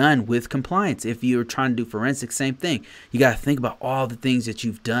stuff you've done with compliance. If you're trying to do forensics, same thing. You got to think about all the things that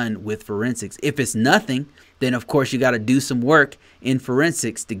you've done with forensics. If it's nothing, then of course you got to do some work in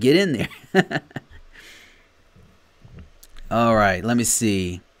forensics to get in there. All right, let me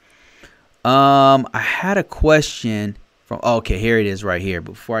see. I had a question from, okay, here it is right here.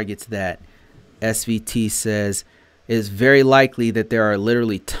 Before I get to that, SVT says, it's very likely that there are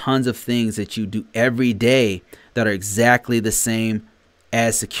literally tons of things that you do every day that are exactly the same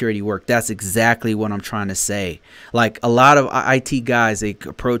as security work. That's exactly what I'm trying to say. Like a lot of IT guys, they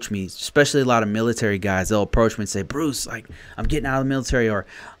approach me, especially a lot of military guys. They'll approach me and say, Bruce, like I'm getting out of the military, or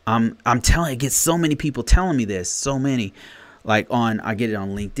I'm telling, I get so many people telling me this, so many. Like I get it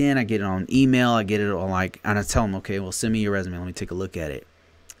on LinkedIn, I get it on email, I get it on and I tell them, okay, well, send me your resume. Let me take a look at it,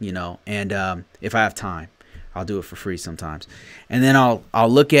 and if I have time, I'll do it for free sometimes. And then I'll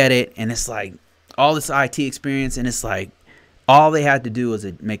look at it, and it's like all this IT experience, and it's like All they had to do was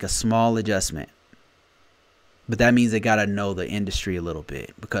make a small adjustment. But that means they got to know the industry a little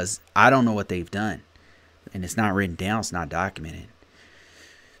bit, because I don't know what they've done. And it's not written down. It's not documented.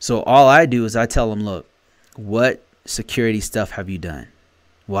 So all I do is I tell them, look, what security stuff have you done?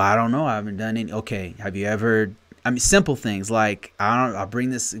 Well, I don't know. I haven't done any. Okay. Have you ever, simple things like, I bring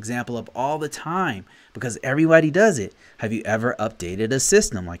this example up all the time because everybody does it. Have you ever updated a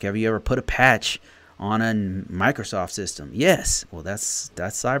system? Like, have you ever put a patch on a Microsoft system? Yes. Well, that's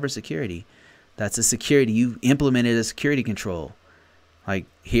cybersecurity. That's a security. You implemented a security control. Like,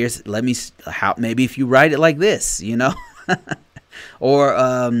 maybe if you write it like this,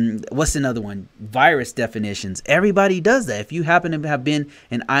 or what's another one? Virus definitions. Everybody does that. If you happen to have been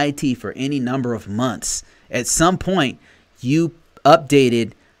in IT for any number of months, at some point you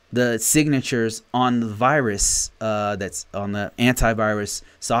updated the signatures on the virus that's on the antivirus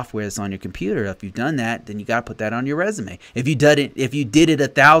software that's on your computer. If you've done that, then you got to put that on your resume. If you did it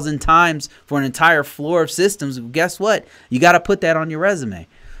 1,000 times for an entire floor of systems, guess what? You got to put that on your resume,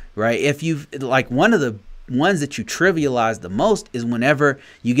 right? If you've, like, one of the ones that you trivialize the most is whenever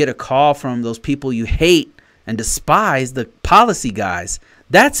you get a call from those people you hate and despise, the policy guys.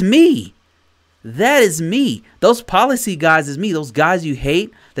 That's me. That is me. Those policy guys is me. Those guys you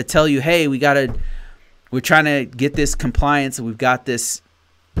hate that tell you, hey, we're trying to get this compliance. We've got this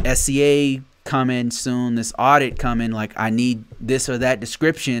SCA coming soon, this audit coming. Like, I need this or that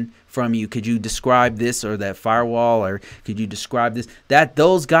description from you. Could you describe this or that firewall, or could you describe this?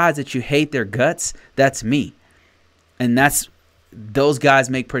 Those guys that you hate their guts, that's me. And those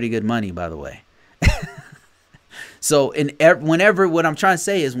guys make pretty good money, by the way. So what I'm trying to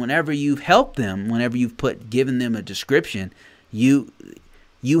say is, whenever you've helped them, whenever you've given them a description, you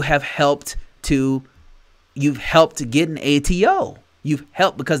have helped to get an ATO. You've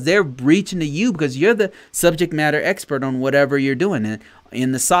helped because they're reaching to you because you're the subject matter expert on whatever you're doing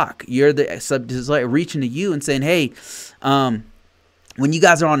in the SOC. You're the reaching to you and saying, hey, when you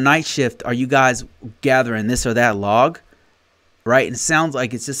guys are on night shift, are you guys gathering this or that log? Right? And it sounds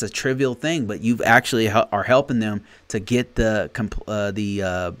like it's just a trivial thing, but you've actually are helping them to get the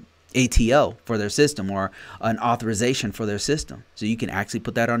ATO for their system, or an authorization for their system. So you can actually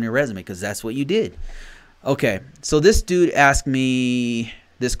put that on your resume because that's what you did. Okay. So this dude asked me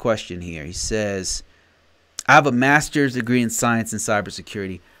this question here. He says, I have a master's degree in science and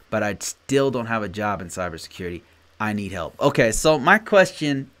cybersecurity, but I still don't have a job in cybersecurity. I need help. Okay. So my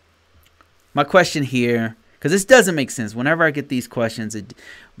question here, because this doesn't make sense. Whenever I get these questions,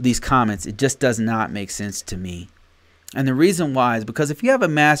 these comments, it just does not make sense to me. And the reason why is because if you have a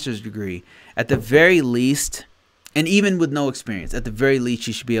master's degree, at the very least, and even with no experience, at the very least,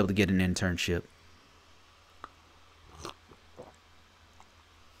 you should be able to get an internship.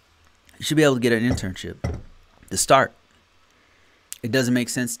 You should be able to get an internship to start. It doesn't make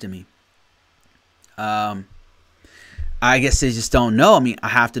sense to me. I guess they just don't know. I mean, I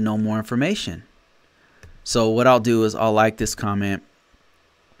have to know more information. So what I'll do is I'll like this comment,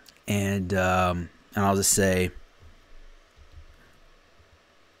 and I'll just say,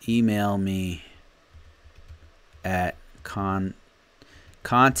 email me at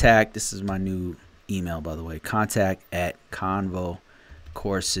contact. This is my new email, by the way. Contact at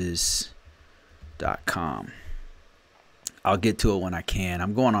convocourses.com. I'll get to it when I can.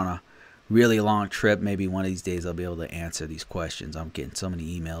 I'm going on a really long trip. Maybe one of these days I'll be able to answer these questions. I'm getting so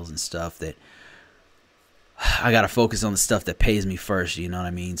many emails and stuff that I got to focus on the stuff that pays me first. You know what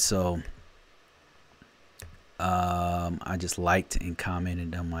I mean? So I just liked and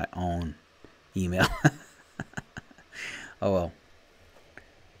commented on my own email. Oh, well.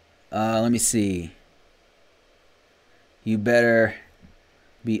 Let me see. You better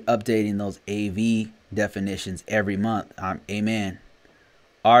be updating those AV definitions every month. Amen.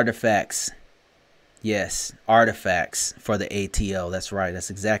 Artifacts. Yes, artifacts for the ATO. That's right.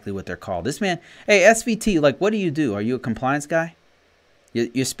 That's exactly what they're called. This man, hey, SVT, like, what do you do? Are you a compliance guy?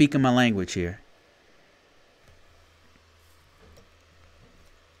 You're speaking my language here.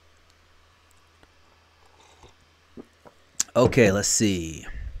 Okay, let's see.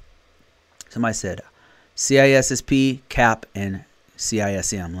 Somebody said CISSP, CAP, and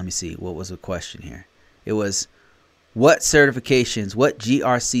CISM. Let me see. What was the question here? It was, what certifications, what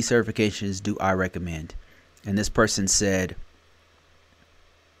GRC certifications do I recommend? And this person said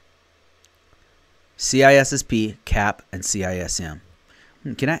CISSP, CAP, and CISM.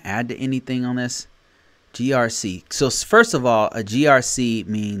 Can I add to anything on this? GRC. So first of all, a GRC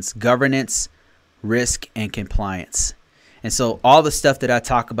means governance, risk, and compliance. And so all the stuff that I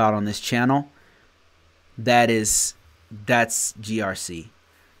talk about on this channel, that's GRC.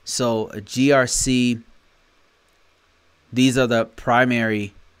 So a GRC these are the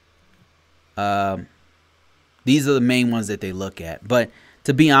primary, these are the main ones that they look at. But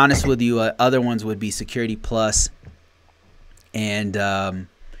to be honest with you, other ones would be Security Plus. And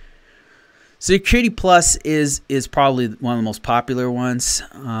Security Plus is probably one of the most popular ones.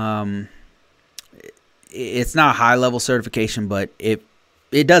 It's not a high level certification, but it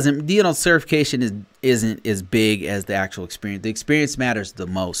doesn't, certification isn't as big as the actual experience. The experience matters the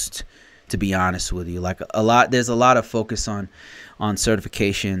most, to be honest with you. Like there's a lot of focus on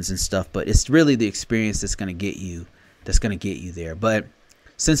certifications and stuff, but it's really the experience that's going to get you there. But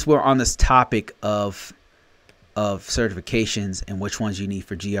since we're on this topic of certifications and which ones you need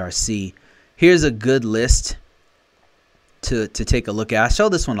for GRC, here's a good list to take a look at. I show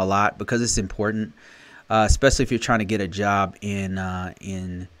this one a lot because it's important, especially if you're trying to get a job in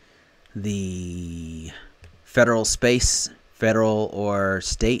the federal space, federal or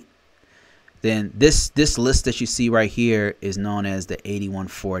state. Then this list that you see right here is known as the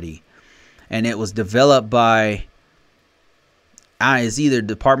 8140, and it was developed by it's either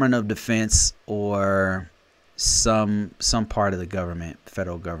Department of Defense or some part of the government,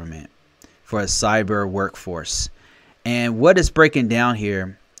 federal government, for a cyber workforce. And what it's breaking down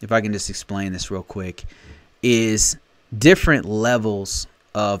here, if I can just explain this real quick, is different levels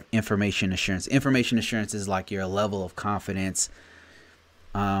of information assurance. Information assurance is like your level of confidence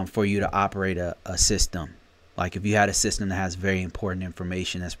for you to operate a system. Like if you had a system that has very important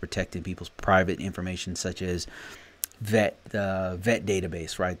information that's protecting people's private information, such as vet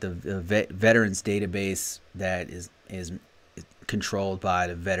database, right? The veterans database that is controlled by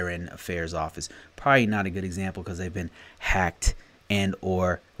the Veteran Affairs Office. Probably not a good example because they've been hacked and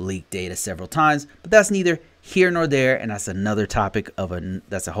or leaked data several times, but that's neither here nor there, and that's another topic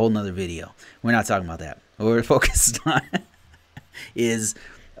that's a whole nother video. We're not talking about that. What we're focused on is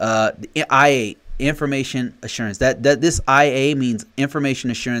IA, information assurance. That this IA means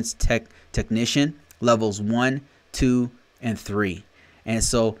information assurance technician, levels 1, 2, and 3. And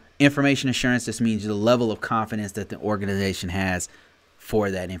so information assurance just means the level of confidence that the organization has for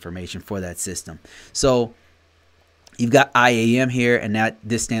that information, for that system. So you've got IAM here, and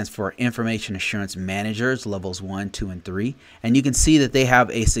this stands for Information Assurance Managers, levels 1, 2, and 3. And you can see that they have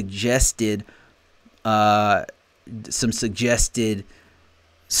a suggested, some suggested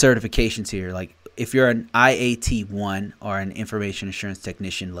certifications here. Like if you're an IAT1 or an Information Assurance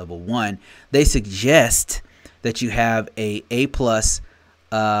Technician level 1, they suggest that you have a A+, a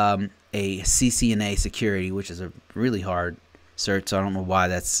CCNA security, which is a really hard cert, so I don't know why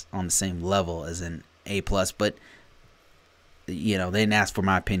that's on the same level as an A+, but they didn't ask for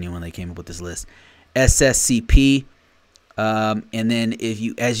my opinion when they came up with this list. SSCP, and then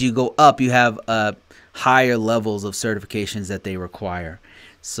as you go up, you have higher levels of certifications that they require.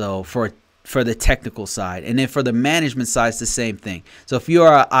 So for the technical side, and then for the management side, it's the same thing. So if you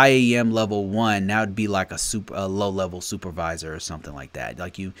are an IAM level 1, that would be like a low level supervisor or something like that.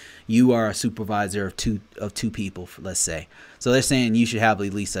 Like you are a supervisor of two people, let's say. So they're saying you should have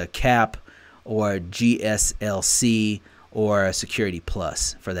at least a CAP or a GSLC or a Security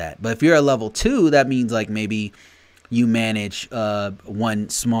Plus for that. But if you're a level 2, that means like maybe you manage one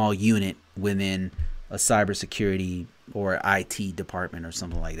small unit within a cybersecurity or IT department or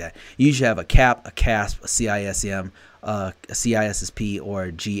something like that. You usually have a CAP, a CASP, a CISM, a CISSP, or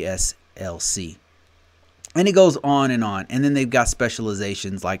a GSLC. And it goes on. And then they've got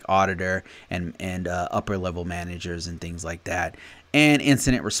specializations like auditor and upper level managers and things like that. And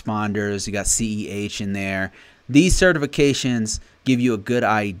incident responders. You got CEH in there. These certifications give you a good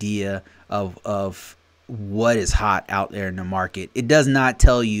idea of what is hot out there in the market. It does not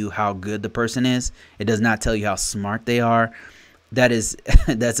tell you how good the person is. It does not tell you how smart they are. That's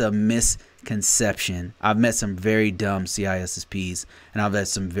a misconception. I've met some very dumb CISSPs, and I've met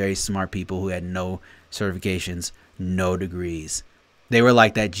some very smart people who had no certifications, no degrees. They were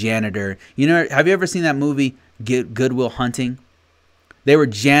like that janitor. Have you ever seen that movie Good Will Hunting? They were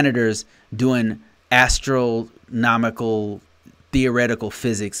janitors doing astronomical theoretical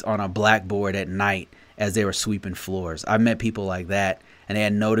physics on a blackboard at night as they were sweeping floors. I met people like that, and they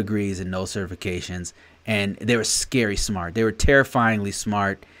had no degrees and no certifications, and they were scary smart. They were terrifyingly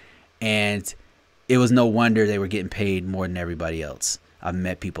smart, and it was no wonder they were getting paid more than everybody else. I've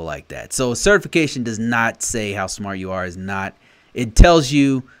met people like that. So certification does not say how smart you are. It tells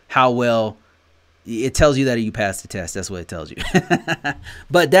you how well. It tells you that you passed the test. That's what it tells you.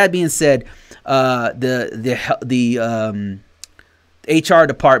 But that being said, the HR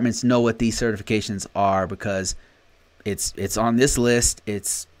departments know what these certifications are because it's on this list.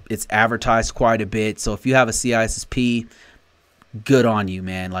 It's advertised quite a bit. So if you have a CISSP, good on you,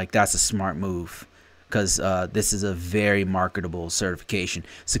 man. Like, that's a smart move, because this is a very marketable certification.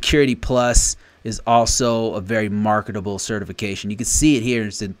 Security Plus is also a very marketable certification. You can see it here.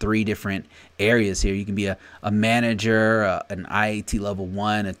 It's in 3 different areas here. You can be a manager, an IAT level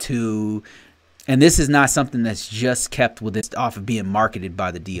 1, a 2. And this is not something that's just kept within off of being marketed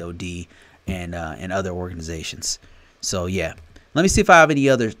by the DoD and other organizations. So yeah, let me see if I have any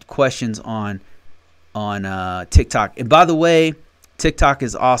other questions on TikTok. And by the way, TikTok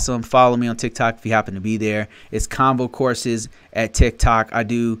is awesome. Follow me on TikTok if you happen to be there. It's Convo Courses at TikTok. I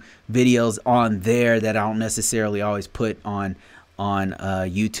do videos on there that I don't necessarily always put on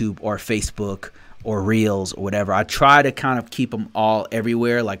YouTube or Facebook or Reels or whatever. I try to kind of keep them all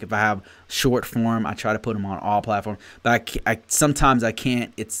everywhere. Like if I have short form, I try to put them on all platforms. But sometimes I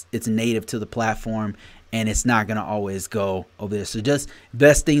can't. It's native to the platform, and it's not going to always go over there. So just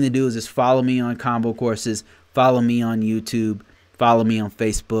best thing to do is just follow me on Convo Courses, follow me on YouTube, follow me on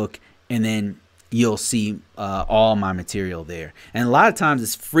Facebook, and then you'll see all my material there. And a lot of times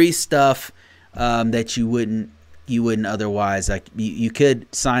it's free stuff that you wouldn't otherwise. Like you could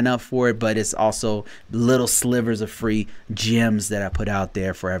sign up for it, but it's also little slivers of free gems that I put out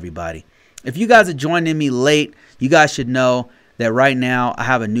there for everybody. If you guys are joining me late, you guys should know that right now I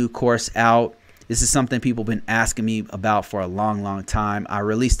have a new course out. This is something people have been asking me about for a long time. I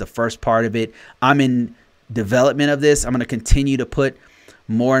released the first part of it. I'm in development of this. I'm going to continue to put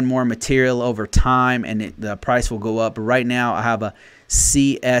more and more material over time, and the price will go up. But right now I have a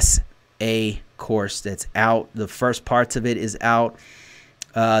CSA course that's out. The first parts of it is out.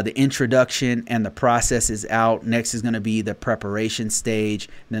 The introduction and the process is out. Next is going to be the preparation stage,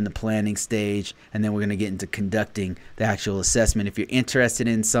 then the planning stage, and then we're going to get into conducting the actual assessment. If you're interested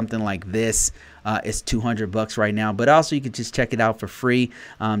in something like this, it's $200 right now, but also you can just check it out for free.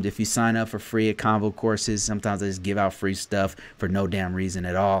 If you sign up for free at Convo Courses, sometimes I just give out free stuff for no damn reason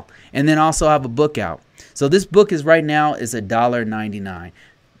at all. And then also I have a book out. So this book is right now is $1.99.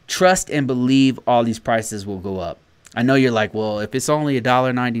 Trust and believe all these prices will go up. I know you're like, well, if it's only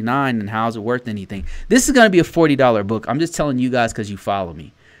 $1.99, then how is it worth anything? This is going to be a $40 book. I'm just telling you guys because you follow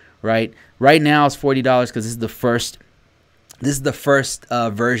me, right? Right now it's $40 because this is the first. This is the first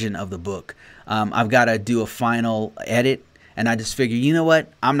version of the book. I've got to do a final edit, and I just figured, you know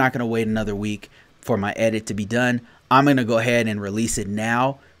what? I'm not going to wait another week for my edit to be done. I'm going to go ahead and release it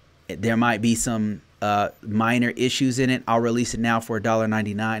now. There might be some minor issues in it. I'll release it now for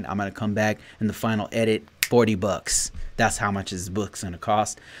 $1.99. I'm going to come back in the final edit, $40. That's how much this book's going to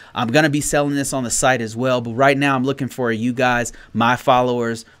cost. I'm going to be selling this on the site as well, but right now I'm looking for you guys, my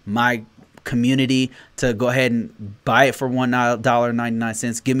followers, my community, to go ahead and buy it for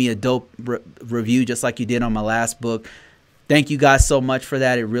 $1.99. Give me a dope review just like you did on my last book. Thank you guys so much for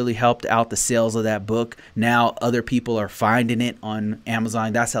that. It really helped out the sales of that book. Now other people are finding it on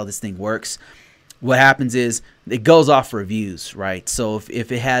Amazon. That's how this thing works. What happens is it goes off reviews, right? So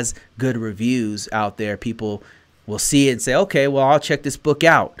if it has good reviews out there, people will see it and say, okay, well, I'll check this book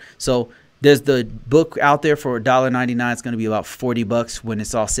out. So there's the book out there for $1.99. It's going to be about $40 when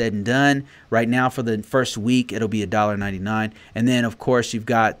it's all said and done. Right now for the first week, it'll be $1.99. And then, of course, you've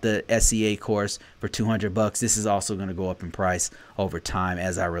got the SEA course for $200. This is also going to go up in price over time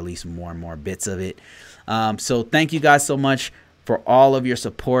as I release more and more bits of it. So thank you guys so much for all of your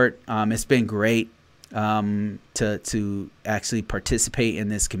support. It's been great to actually participate in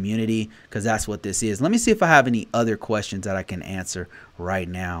this community, because that's what this is. Let me see if I have any other questions that I can answer right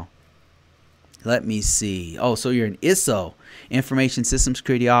now. Let me see. Oh, so you're an ISO, Information System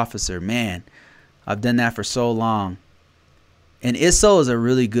Security Officer. Man, I've done that for so long. And ISO is a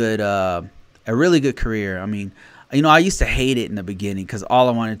really good career. I mean, you know, I used to hate it in the beginning because all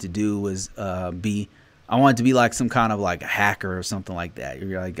I wanted to do was I wanted to be like some kind of like a hacker or something like that.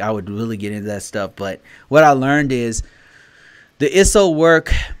 You're like, I would really get into that stuff. But what I learned is the ISO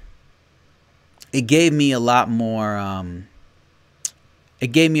work, it gave me a lot more,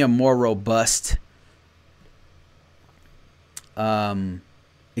 it gave me a more robust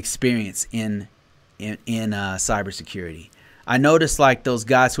experience in cybersecurity. I noticed like those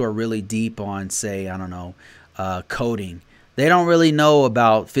guys who are really deep on, say, I don't know, coding, they don't really know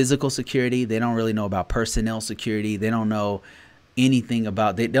about physical security. They don't really know about personnel security. They don't know anything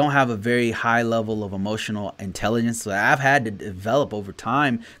about, they don't have a very high level of emotional intelligence. So I've had to develop over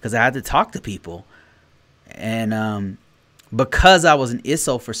time because I had to talk to people. And because I was an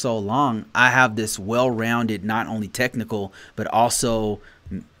ISO for so long, I have this well-rounded, not only technical, but also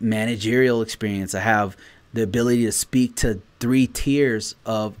managerial experience. I have the ability to speak to 3 tiers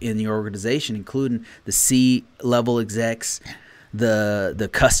in the organization, including the C-level execs, the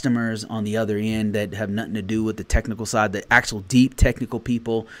customers on the other end that have nothing to do with the technical side, the actual deep technical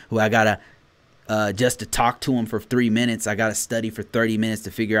people who I gotta just to talk to them for 3 minutes. I got to study for 30 minutes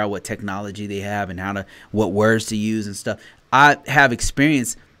to figure out what technology they have and what words to use and stuff. I have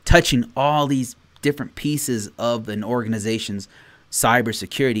experience touching all these different pieces of an organization's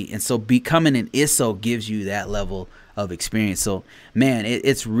cybersecurity. And so becoming an ISO gives you that level of experience. So, man, it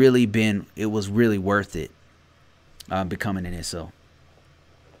was really worth it becoming an ISO.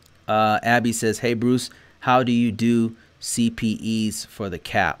 Abby says, hey, Bruce, how do you do CPEs for the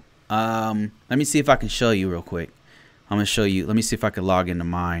CAP? Let me see if I can show you real quick. I'm going to show you. Let me see if I can log into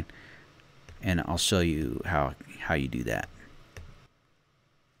mine, and I'll show you how you do that.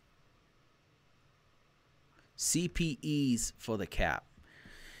 CPEs for the CAP.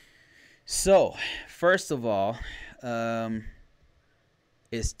 So, first of all,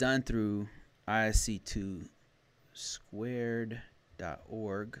 it's done through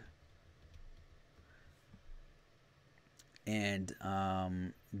isc2squared.org. And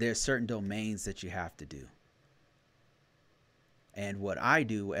there's certain domains that you have to do. And what I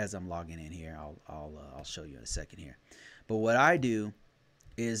do as I'm logging in here, I'll show you in a second here. But what I do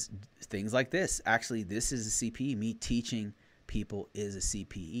is things like this. Actually, this is a CPE. Me teaching people is a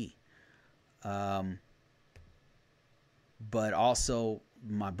CPE. But also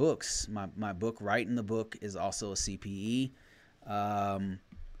my books, my book, writing the book is also a CPE.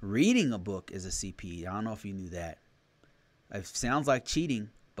 Reading a book is a CPE. I don't know if you knew that. It sounds like cheating,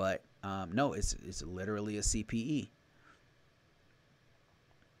 but no, it's literally a CPE.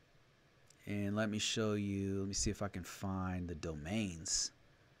 And let me show you. Let me see if I can find the domains.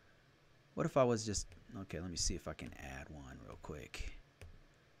 What if I was just, okay, let me see if I can add one real quick.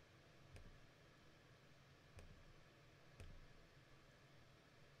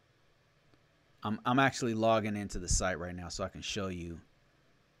 I'm actually logging into the site right now so I can show you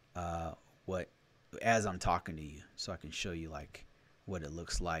what, as I'm talking to you, so I can show you like what it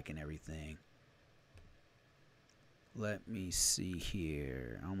looks like and everything. Let me see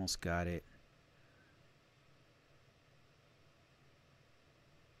here. I almost got it.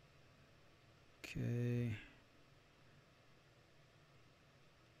 Okay.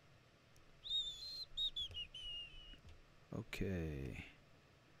 Okay.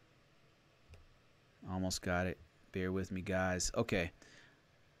 Almost got it. Bear with me, guys. Okay.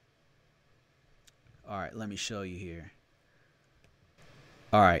 All right, let me show you here.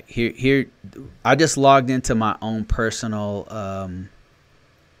 All right, here I just logged into my own personal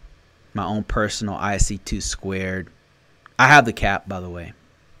ISC2 squared. I have the CAP, by the way.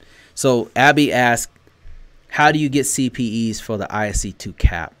 So Abby asked, how do you get CPEs for the ISC2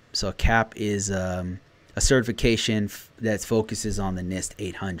 CAP? So a CAP is a certification that focuses on the NIST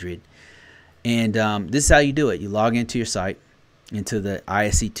 800. And this is how you do it. You log into your site, into the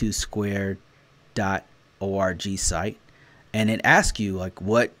isc2squared.org site, and it asks you like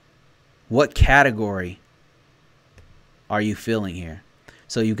what category are you filling here.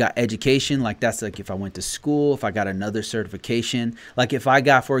 So you got education, like that's like if I went to school, if I got another certification, like if I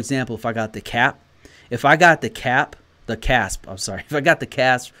got, for example, if I got the CAP, if I got the CASP, if I got the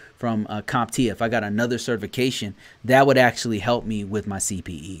CASP from CompTIA, if I got another certification, that would actually help me with my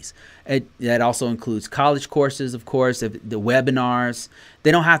CPEs. That also includes college courses, of course, the webinars.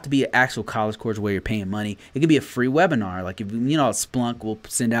 They don't have to be an actual college course where you're paying money. It could be a free webinar. Like, if you know, Splunk will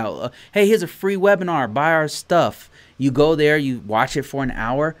send out, hey, here's a free webinar, buy our stuff. You go there, you watch it for an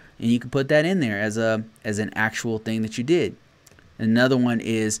hour, and you can put that in there as an actual thing that you did. Another one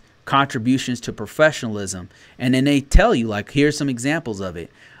is contributions to professionalism, and then they tell you like, here's some examples of it.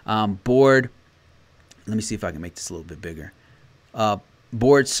 Board, let me see if I can make this a little bit bigger.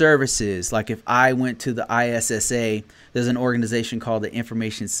 Board services, like if I went to the ISSA, there's an organization called the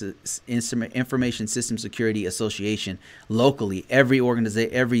Information System Security Association locally.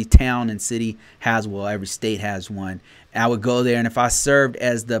 Every town and city has one, every state has one. I would go there, and if I served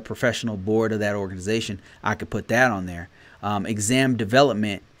as the professional board of that organization, I could put that on there. Exam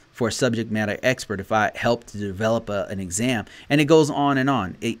development for a subject matter expert, if I helped to develop an exam, and it goes on and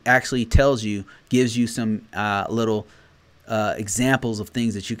on. It actually tells you, gives you some little examples of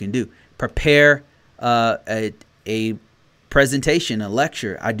things that you can do. Prepare a presentation, a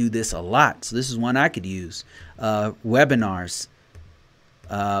lecture. I do this a lot, so this is one I could use. Webinars,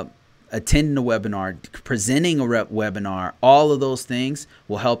 attending a webinar, presenting a webinar, all of those things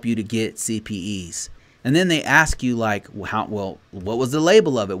will help you to get CPEs. And then they ask you like, what was the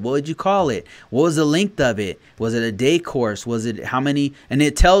label of it? What would you call it? What was the length of it? Was it a day course? Was it how many? And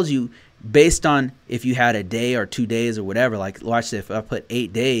it tells you based on if you had a day or 2 days or whatever. Like, watch this. If I put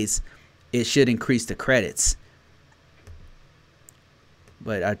 8 days, it should increase the credits.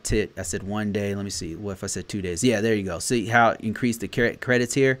 but I said 1 day. Let me see. What if I said 2 days? Yeah, there you go. See how increase the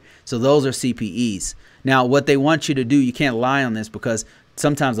credits here? So those are CPEs. Now, what they want you to do, you can't lie on this because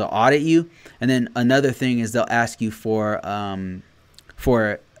sometimes they'll audit you. And then another thing is they'll ask you for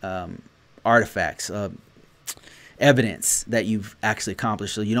artifacts, evidence that you've actually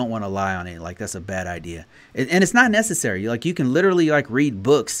accomplished. So you don't want to lie on it. Like, that's a bad idea. And it's not necessary. Like, you can literally like read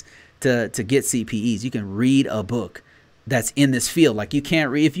books to get CPEs. You can read a book that's in this field. Like, you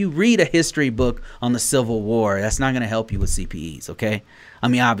can't read, if you read a history book on the Civil War, that's not going to help you with CPEs. Okay. I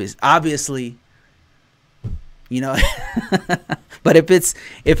mean, obviously, you know, but if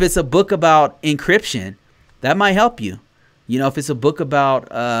it's a book about encryption, that might help you. You know, if it's a book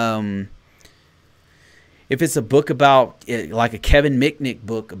about, like a Kevin Mitnick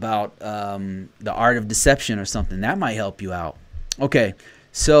book about the art of deception or something, that might help you out. Okay.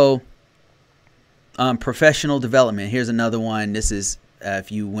 So, professional development. Here's another one. This is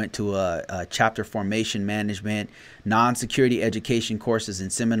if you went to a chapter formation management, non-security education courses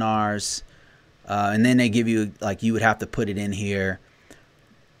and seminars, and then they give you, like, you would have to put it in here.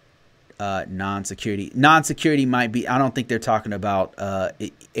 Non-security might be, I don't think they're talking about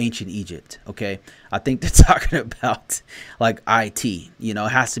ancient Egypt. Okay. I think they're talking about like IT, you know,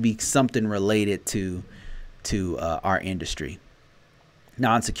 it has to be something related to our industry.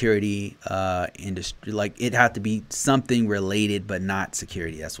 Non-security industry, like it had to be something related but not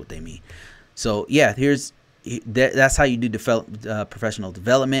security. That's what they mean. So yeah, that's how you do professional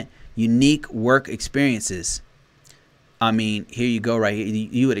development. Unique work experiences. I mean, here you go right here.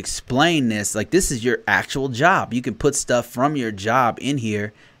 You would explain this like this is your actual job. You can put stuff from your job in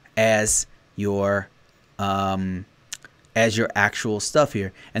here as your actual stuff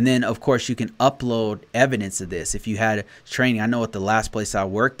here. And then, of course, you can upload evidence of this. If you had training, I know at the last place I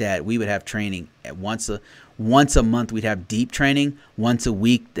worked at, we would have training at once a month. We'd have deep training. Once a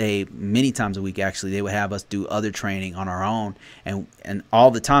week, many times a week, actually, they would have us do other training on our own. And all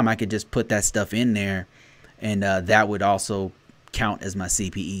the time, I could just put that stuff in there. And that would also count as my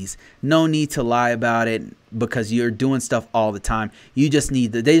CPEs. No need to lie about it because you're doing stuff all the time. You just they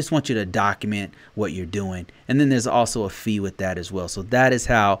just want you to document what you're doing. And then there's also a fee with that as well. So that is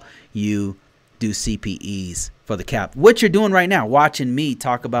how you do CPEs for the CAP. What you're doing right now, watching me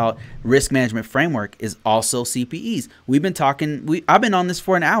talk about risk management framework, is also CPEs. We've been talking, I've been on this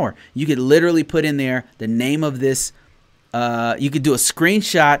for an hour. You could literally put in there the name of this. You could do a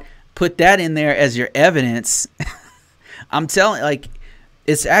screenshot, put that in there as your evidence. I'm telling, like,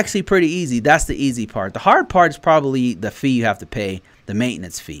 it's actually pretty easy. That's the easy part. The hard part is probably the fee you have to pay, the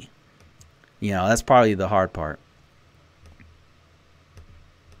maintenance fee. You know, that's probably the hard part.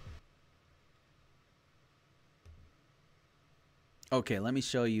 Okay, let me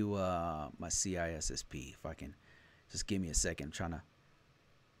show you my CISSP. If I can, just give me a second. I'm trying to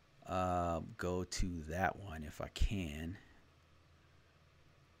go to that one if I can.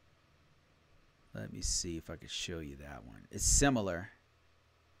 Let me see if I could show you that one. It's similar.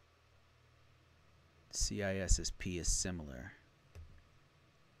 CISSP is similar.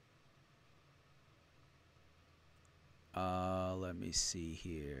 Let me see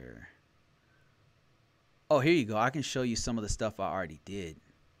here. Oh, here you go. I can show you some of the stuff I already did.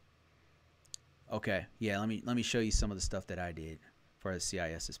 Okay, yeah. Let me show you some of the stuff that I did for the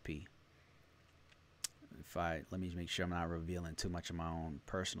CISSP. Let me make sure I'm not revealing too much of my own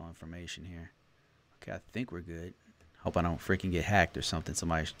personal information here. Okay, I think we're good. Hope I don't freaking get hacked or something.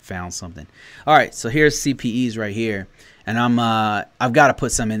 Somebody found something. All right, so here's CPEs right here, and I've got to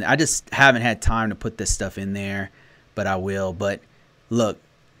put some in. I just haven't had time to put this stuff in there, but I will. But look,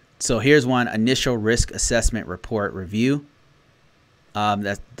 so here's one: initial risk assessment report review.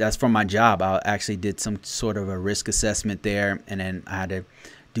 That's from my job. I actually did some sort of a risk assessment there, and then I had to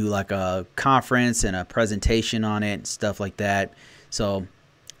do like a conference and a presentation on it, and stuff like that. So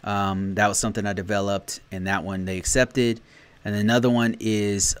that was something I developed, and that one they accepted. And another one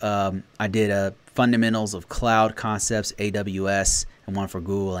is I did a fundamentals of cloud concepts, AWS, and one for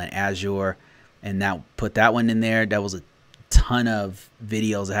Google and Azure, and put that one in there. That was a ton of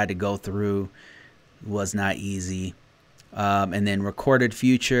videos I had to go through. It was not easy. And then recorded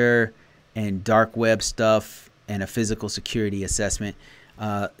future and dark web stuff and a physical security assessment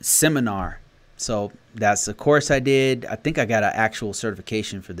seminar. So that's the course I did. I think I got an actual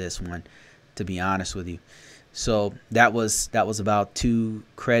certification for this one, to be honest with you. So that was about 2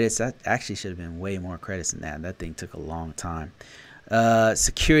 credits. That actually should have been way more credits than that. That thing took a long time.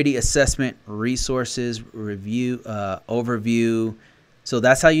 Security assessment, resources review, overview. So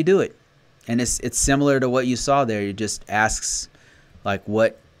that's how you do it. And it's similar to what you saw there. It just asks like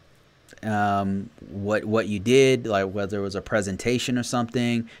what what you did, like whether it was a presentation or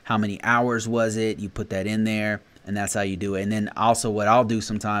something, how many hours was it, you put that in there, and that's how you do it. And then also what I'll do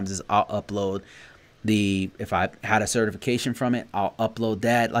sometimes is I'll upload if I had a certification from it, I'll upload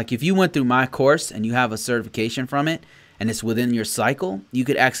that. Like if you went through my course and you have a certification from it and it's within your cycle, you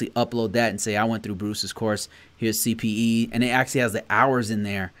could actually upload that and say, I went through Bruce's course, here's CPE, and it actually has the hours in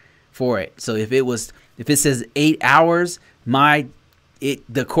there for it. So if it says 8 hours,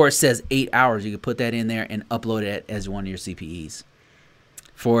 the course says 8 hours, you could put that in there and upload it as one of your CPEs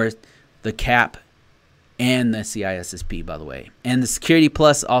for the CAP and the CISSP, by the way. And the Security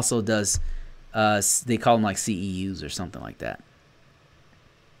Plus also does, they call them like CEUs or something like that.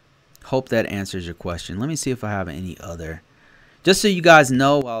 Hope that answers your question. Let me see if I have any other. Just so you guys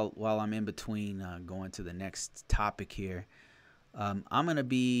know, while I'm in between going to the next topic here, I'm going to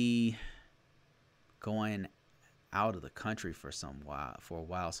be going out of the country for a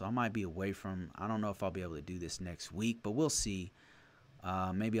while. So I might be away from, I don't know if I'll be able to do this next week, but we'll see.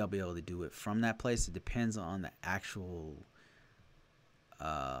 Maybe I'll be able to do it from that place. It depends on the actual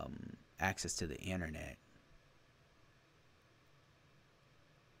access to the internet.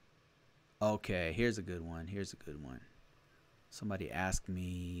 Okay, here's a good one. Somebody asked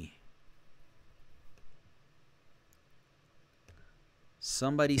me.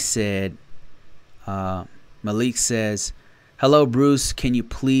 Somebody said, Malik says, hello, Bruce. Can you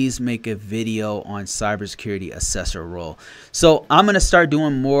please make a video on cybersecurity assessor role? So I'm going to start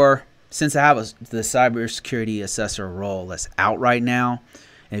doing more since I have the cybersecurity assessor role that's out right now.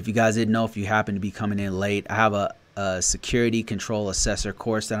 And if you guys didn't know, if you happen to be coming in late, I have a security control assessor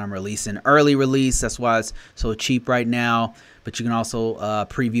course that I'm releasing, early release. That's why it's so cheap right now. But you can also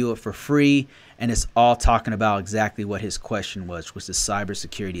preview it for free. And it's all talking about exactly what his question was the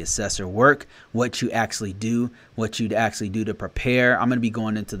cybersecurity assessor work, what you actually do, what you'd actually do to prepare. I'm going to be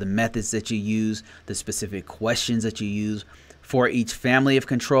going into the methods that you use, the specific questions that you use for each family of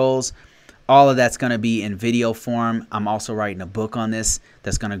controls. All of that's going to be in video form. I'm also writing a book on this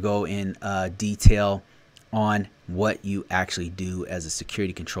that's going to go in detail on what you actually do as a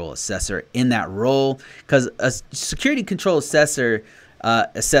security control assessor in that role. Because a security control assessor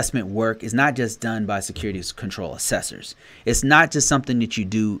assessment work is not just done by security control assessors. It's not just something that you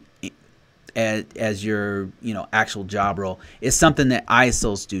do as your actual job role. It's something that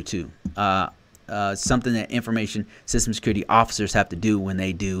ISOs do too. Something that information system security officers have to do when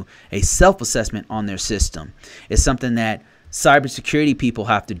they do a self-assessment on their system. It's something that cybersecurity people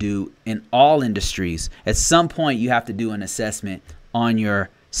have to do in all industries. At some point, you have to do an assessment on your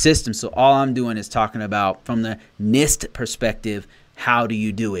system. So all I'm doing is talking about from the NIST perspective, how do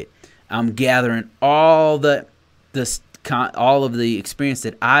you do it? I'm gathering all of the experience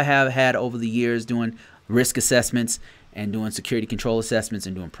that I have had over the years doing risk assessments and doing security control assessments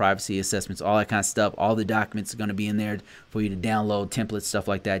and doing privacy assessments, all that kind of stuff. All the documents are going to be in there for you to download, templates, stuff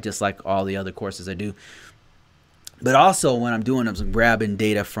like that, just like all the other courses I do. But also when I'm doing, I'm grabbing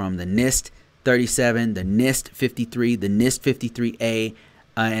data from the NIST 37, the NIST 53, the NIST 53A,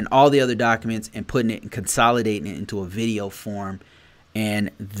 and all the other documents and putting it and consolidating it into a video form.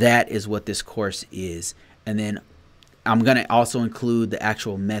 And that is what this course is. And then I'm going to also include the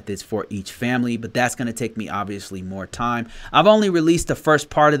actual methods for each family, but that's going to take me obviously more time. I've only released the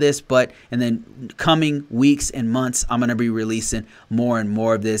first part of this, and then coming weeks and months, I'm going to be releasing more and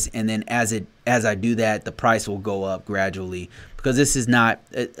more of this. And then as I do that, the price will go up gradually, because this is not,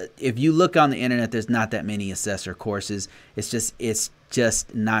 if you look on the internet, there's not that many assessor courses. It's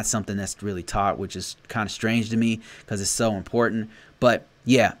just not something that's really taught, which is kind of strange to me because it's so important. But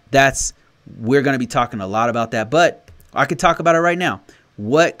yeah, we're going to be talking a lot about that, but I could talk about it right now.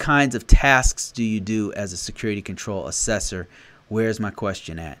 What kinds of tasks do you do as a security control assessor? Where's my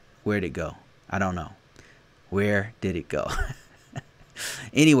question at? Where'd it go? I don't know. Where did it go?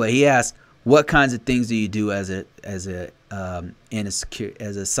 Anyway, he asked, what kinds of things do you do as a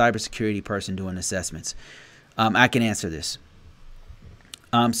cybersecurity person doing assessments? I can answer this.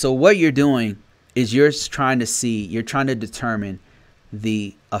 So what you're doing is you're trying to determine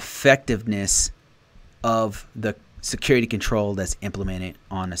the effectiveness of the security control that's implemented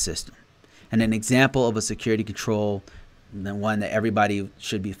on a system. And an example of a security control, the one that everybody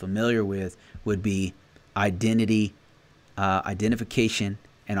should be familiar with, would be identification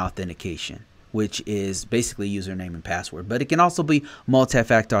and authentication, which is basically username and password. But it can also be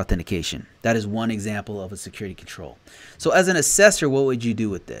multi-factor authentication. That is one example of a security control. So as an assessor, what would you do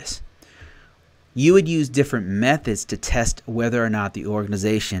with this? You would use different methods to test whether or not the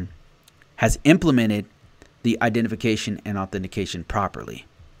organization has implemented the identification and authentication properly.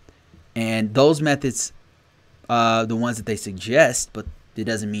 And those methods, the ones that they suggest, but It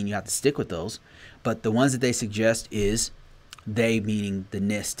doesn't mean you have to stick with those. But the ones that they suggest is, they meaning the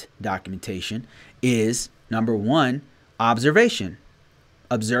NIST documentation, is number one, observation.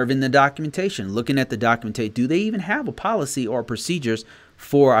 Observing the documentation, looking at the documentation. Do they even have a policy or procedures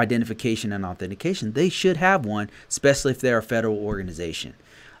for identification and authentication? They should have one, especially if they're a federal organization.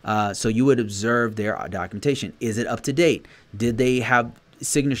 So you would observe their documentation. Is it up to date? Did they have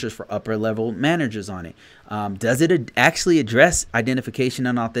signatures for upper level managers on it? Does it actually address identification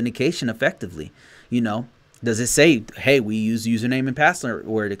and authentication effectively? You know, does it say, hey, we use username and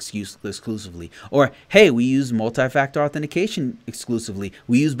password exclusively? Or, hey, we use multi-factor authentication exclusively.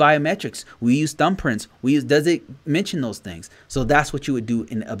 We use biometrics. We use thumbprints. Does it mention those things? So that's what you would do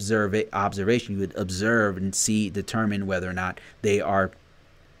in observation. You would observe and determine whether or not they are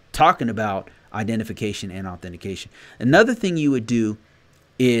talking about identification and authentication. Another thing you would do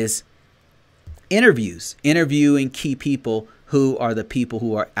is interviewing key people who are the people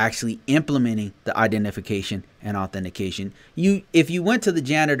who are actually implementing the identification and authentication. If you went to the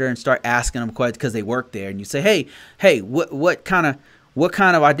janitor and start asking them questions because they work there, and you say, hey, what kind of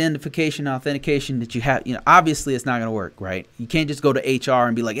identification and authentication that you have? You know, obviously it's not going to work, right? You can't just go to HR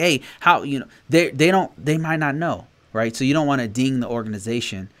and be like, hey, how, you know, they might not know, right? So you don't want to ding the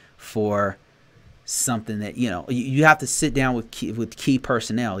organization for something that, you know, you have to sit down with key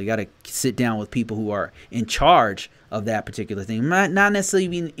personnel. You got to sit down with people who are in charge of that particular thing, not necessarily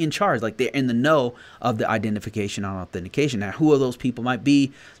being in charge, like they're in the know of the identification and authentication. Now, who are those people? Might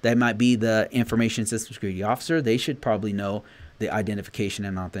be the information system security officer. They should probably know the identification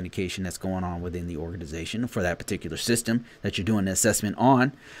and authentication that's going on within the organization for that particular system that you're doing the assessment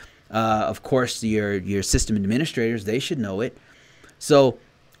on. Of course, your system administrators, they should know it. So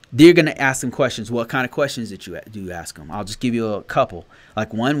they're going to ask them questions. What kind of questions do you ask them? I'll just give you a couple.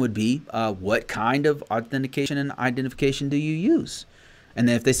 Like one would be, what kind of authentication and identification do you use? And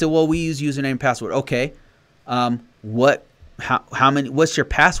then if they say, well, we use username and password. Okay. How many, what's your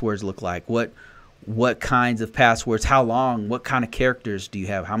passwords look like? What kinds of passwords, how long, what kind of characters do you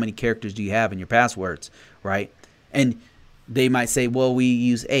have? How many characters do you have in your passwords? Right. And they might say, well, we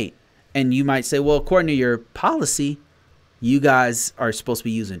use 8. And you might say, well, according to your policy, you guys are supposed to be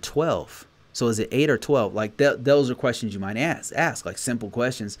using 12. So is it 8 or 12? Like those are questions you might ask, like simple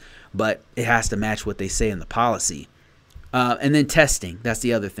questions, but it has to match what they say in the policy. And then testing. That's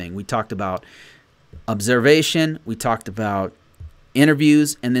the other thing. We talked about observation. We talked about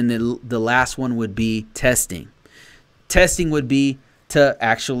interviews. And then the last one would be testing. Testing would be to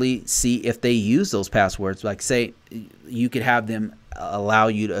actually see if they use those passwords. Like say you could have them allow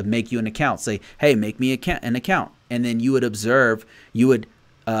you to make you an account. Say, hey, make me an account. And then you would observe, you would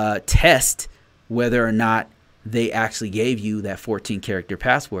test whether or not they actually gave you that 14-character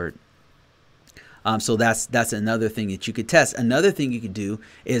password. So that's another thing that you could test. Another thing you could do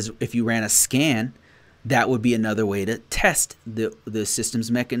is if you ran a scan, that would be another way to test the system's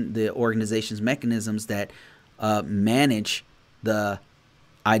the organization's mechanisms that manage the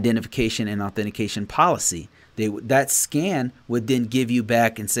identification and authentication policy. That scan would then give you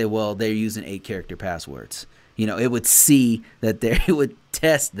back and say, well, they're using 8-character passwords. You know, it would see that it would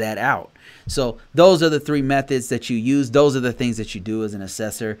test that out. So those are the 3 methods that you use. Those are the things that you do as an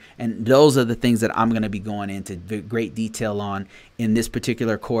assessor. And those are the things that I'm going to be going into great detail on in this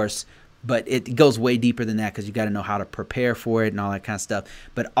particular course. But it goes way deeper than that because you got to know how to prepare for it and all that kind of stuff.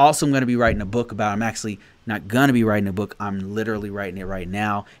 But also I'm going to be writing a book about it. I'm actually not going to be writing a book. I'm literally writing it right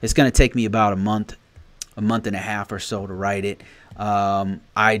now. It's going to take me about a month and a half or so to write it.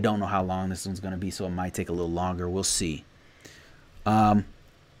 I don't know how long this one's going to be, so it might take a little longer. We'll see.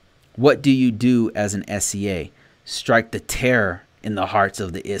 What do you do as an SCA? Strike the terror in the hearts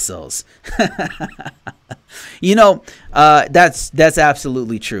of the ISOs. You know, that's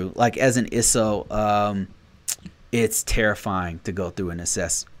absolutely true. Like as an ISO, it's terrifying to go through an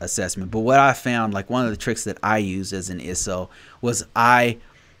assessment. But what I found, like one of the tricks that I used as an ISO was I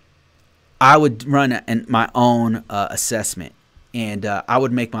would run my own assessment. And I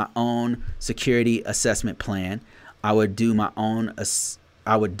would make my own security assessment plan. I would do my own,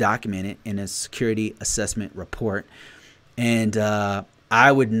 I would document it in a security assessment report. And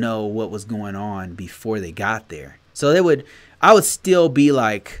I would know what was going on before they got there. So I would still be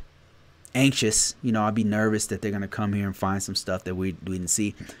like anxious. You know, I'd be nervous that they're going to come here and find some stuff that we didn't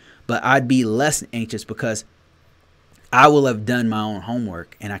see. But I'd be less anxious because I will have done my own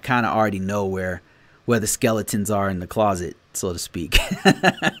homework. And I kind of already know where the skeletons are in the closet, so to speak.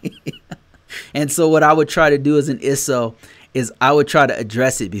 And so what I would try to do as an ISO is I would try to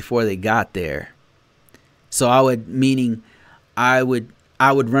address it before they got there. So I would run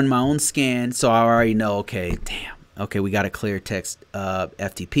my own scan. So I already know, okay, damn, Okay, we got a clear text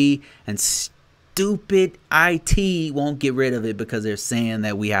FTP, and stupid IT won't get rid of it because they're saying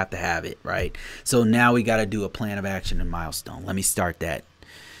that we have to have it, right? So now we got to do a plan of action and milestone. Let me start that.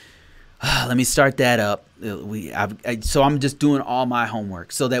 Let me start that up. So I'm just doing all my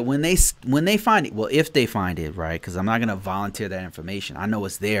homework so that when they find it, well, if they find it, right? Because I'm not gonna volunteer that information. I know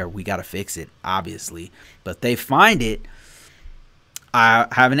it's there. We gotta fix it, obviously. But if they find it, I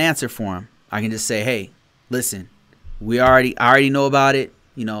have an answer for them. I can just say, hey, listen, I already know about it.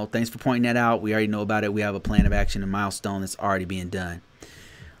 You know, thanks for pointing that out. We already know about it. We have a plan of action and milestone that's already being done.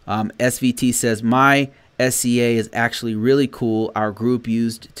 SVT says my SCA is actually really cool. Our group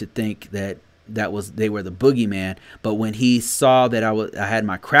used to think that they were the boogeyman, but when he saw that I had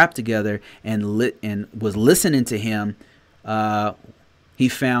my crap together and was listening to him, he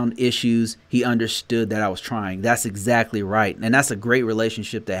found issues. He understood that I was trying. That's exactly right, and that's a great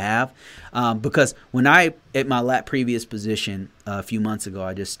relationship to have, because when at my previous position a few months ago,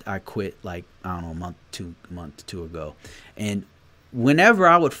 I quit like I don't know a month or two ago, and whenever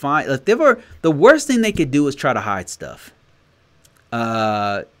I would find, like, the worst thing they could do is try to hide stuff,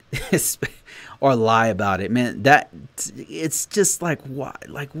 or lie about it. Man, it's just like, why?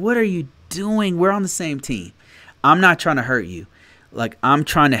 Like, what are you doing? We're on the same team. I'm not trying to hurt you. Like, I'm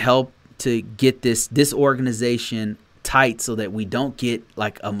trying to help to get this organization tight so that we don't get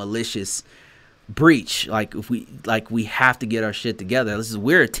like a malicious breach. Like, if we have to get our shit together.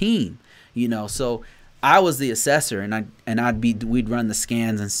 We're a team, you know. So I was the assessor, and we'd run the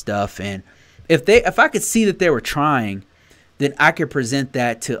scans and stuff. And if I could see that they were trying, then I could present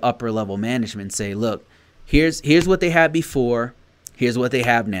that to upper level management and say, look, here's what they had before, here's what they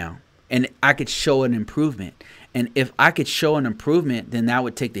have now, and I could show an improvement. And if I could show an improvement, then that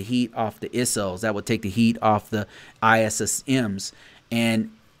would take the heat off the ISOs, that would take the heat off the ISSMs,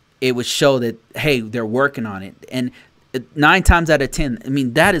 and it would show that, hey, they're working on it. And 9 times out of 10, I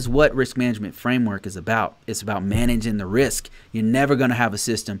mean, that is what risk management framework is about. It's about managing the risk. You're never going to have a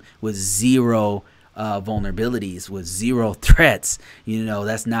system with zero vulnerabilities, with zero threats. You know,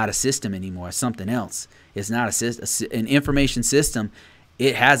 that's not a system anymore. It's something else. It's not a system. An information system,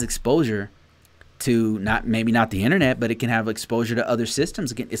 it has exposure to maybe not the internet, but it can have exposure to other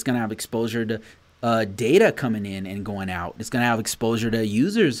systems. It's going to have exposure to data coming in and going out. It's going to have exposure to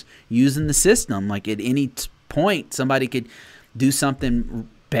users using the system. Like, at any point, somebody could do something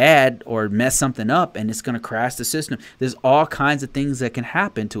bad or mess something up, and it's going to crash the system. There's all kinds of things that can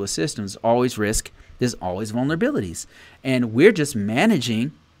happen to a system. There's always risk. There's always vulnerabilities. And we're just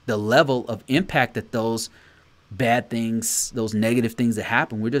managing the level of impact that those bad things, those negative things that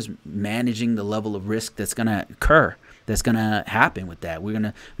happen, we're just managing the level of risk that's going to occur, that's going to happen with that. We're going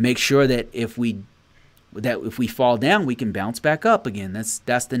to make sure that if we fall down, we can bounce back up again.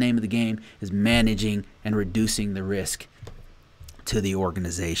 That's the name of the game, is managing and reducing the risk to the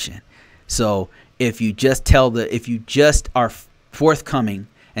organization. So if you just are forthcoming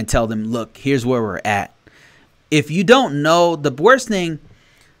and tell them, look, here's where we're at. If you don't know, the worst thing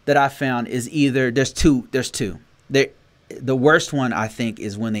that I found is either there's two. The worst one, I think,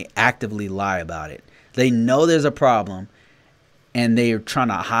 is when they actively lie about it. They know there's a problem and they're trying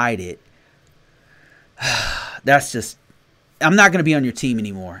to hide it. That's just, I'm not going to be on your team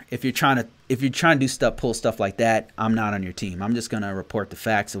anymore. If you're trying to do stuff, pull stuff like that, I'm not on your team. I'm just going to report the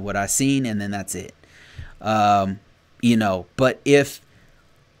facts of what I've seen, and then that's it. You know, but let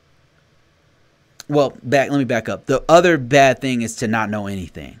me back up. The other bad thing is to not know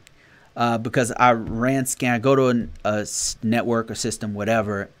anything. Because I ran scan, I go to a network or system,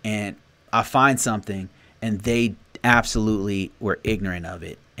 whatever, and I find something, and they absolutely were ignorant of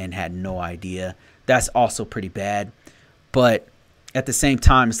it and had no idea. That's also pretty bad. But at the same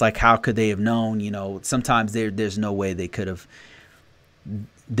time, it's like, how could they have known? You know, sometimes there's no way they could have.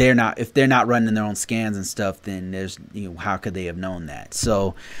 If they're not running their own scans and stuff, then how could they have known that?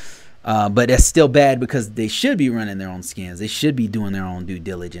 So. But that's still bad because they should be running their own scans. They should be doing their own due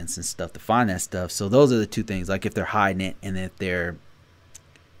diligence and stuff to find that stuff. So those are the two things. Like, if they're hiding it, and if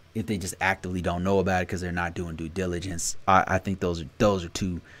they just actively don't know about it because they're not doing due diligence, I think those are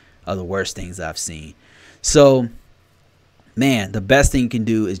two of the worst things I've seen. So, man, the best thing you can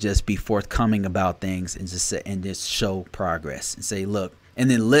do is just be forthcoming about things and just show progress and say, look. And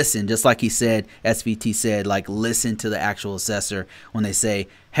then listen, just like he said, SVT said, like, listen to the actual assessor when they say,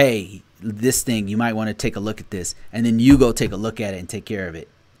 hey, this thing, you might want to take a look at this. And then you go take a look at it and take care of it.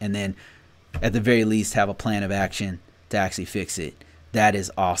 And then at the very least, have a plan of action to actually fix it. That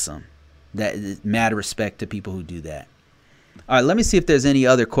is awesome. That is mad respect to people who do that. All right, let me see if there's any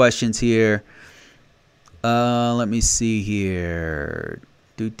other questions here. Let me see here.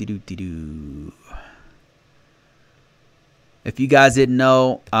 If you guys didn't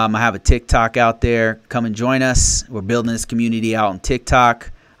know, I have a TikTok out there. Come and join us. We're building this community out on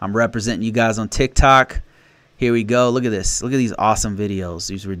TikTok. I'm representing you guys on TikTok. Here we go. Look at this. Look at these awesome videos.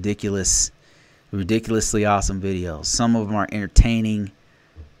 These ridiculously awesome videos. Some of them are entertaining.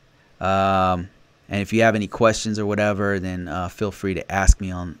 And if you have any questions or whatever, then feel free to ask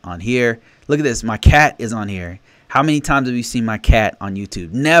me on here. Look at this. My cat is on here. How many times have you seen my cat on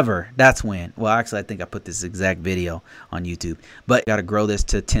YouTube? Never. That's when. Well, actually, I think I put this exact video on YouTube. But got to grow this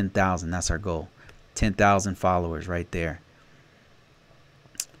to 10,000. That's our goal. 10,000 followers right there.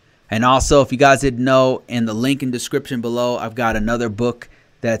 And also, if you guys didn't know, in the link in description below, I've got another book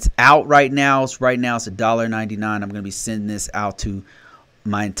that's out right now. Right now, it's $1.99. I'm going to be sending this out to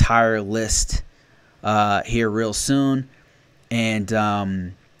my entire list here real soon.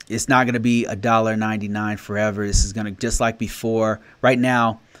 And it's not going to be $1.99 forever. This is going to, just like before. Right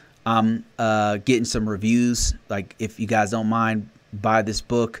now, I'm getting some reviews. Like, if you guys don't mind, buy this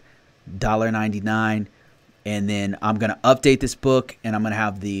book, $1.99. And then I'm going to update this book, and I'm going to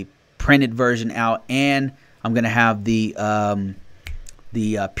have the printed version out, and I'm going to have the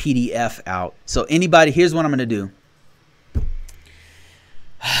PDF out. So anybody, here's what I'm going to do.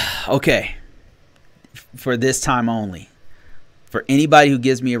 Okay. For this time only. For anybody who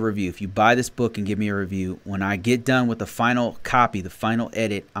gives me a review, if you buy this book and give me a review, when I get done with the final copy, the final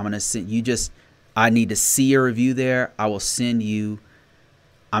edit, I'm going to send you I need to see your review there. I will send you,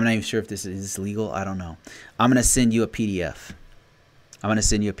 I'm not even sure if this is legal. I don't know. I'm going to send you a PDF. I'm going to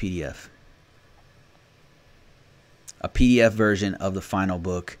send you a PDF. A PDF version of the final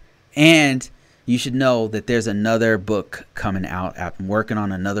book. And you should know that there's another book coming out. I'm working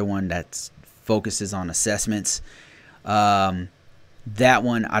on another one that focuses on assessments. That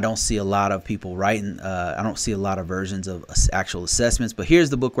one, I don't see a lot of people writing. I don't see a lot of versions of actual assessments. But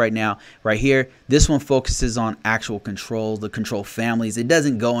here's the book right now. Right here. This one focuses on actual controls, the control families. It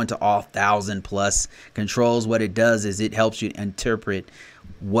doesn't go into all 1,000+ controls. What it does is it helps you interpret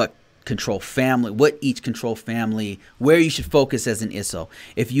what control family, what each control family, where you should focus as an ISO.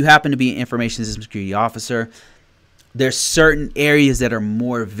 If you happen to be an information system security officer, there's certain areas that are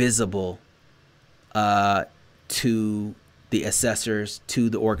more visible to the assessors, to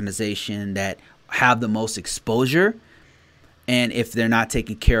the organization, that have the most exposure. And if they're not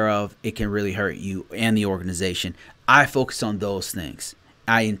taken care of, it can really hurt you and the organization. I focus on those things.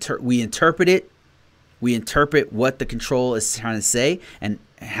 We interpret it. We interpret what the control is trying to say and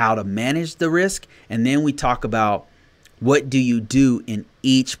how to manage the risk. And then we talk about what do you do in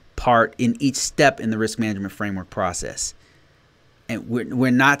each part, in each step in the risk management framework process. And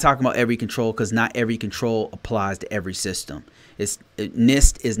we're not talking about every control, because not every control applies to every system.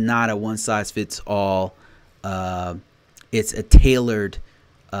 NIST is not a one-size-fits-all. It's a tailored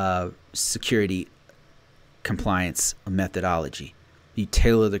security compliance methodology. You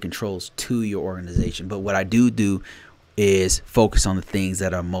tailor the controls to your organization. But what I do is focus on the things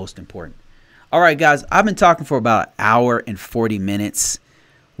that are most important. All right, guys, I've been talking for about 1 hour and 40 minutes,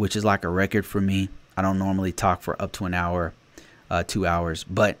 which is like a record for me. I don't normally talk for up to an hour. 2 hours,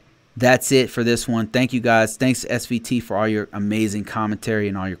 but that's it for this one. Thank you guys. Thanks SVT for all your amazing commentary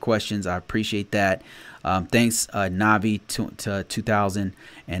and all your questions. I appreciate that. Thanks Navi to 2000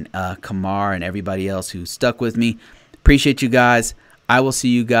 and Kamar and everybody else who stuck with me. Appreciate you guys. I will see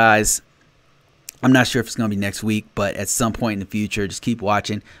you guys. I'm not sure if it's going to be next week, but at some point in the future. Just keep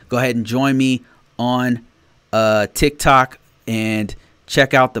watching. Go ahead and join me on TikTok and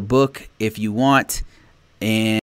check out the book if you want. And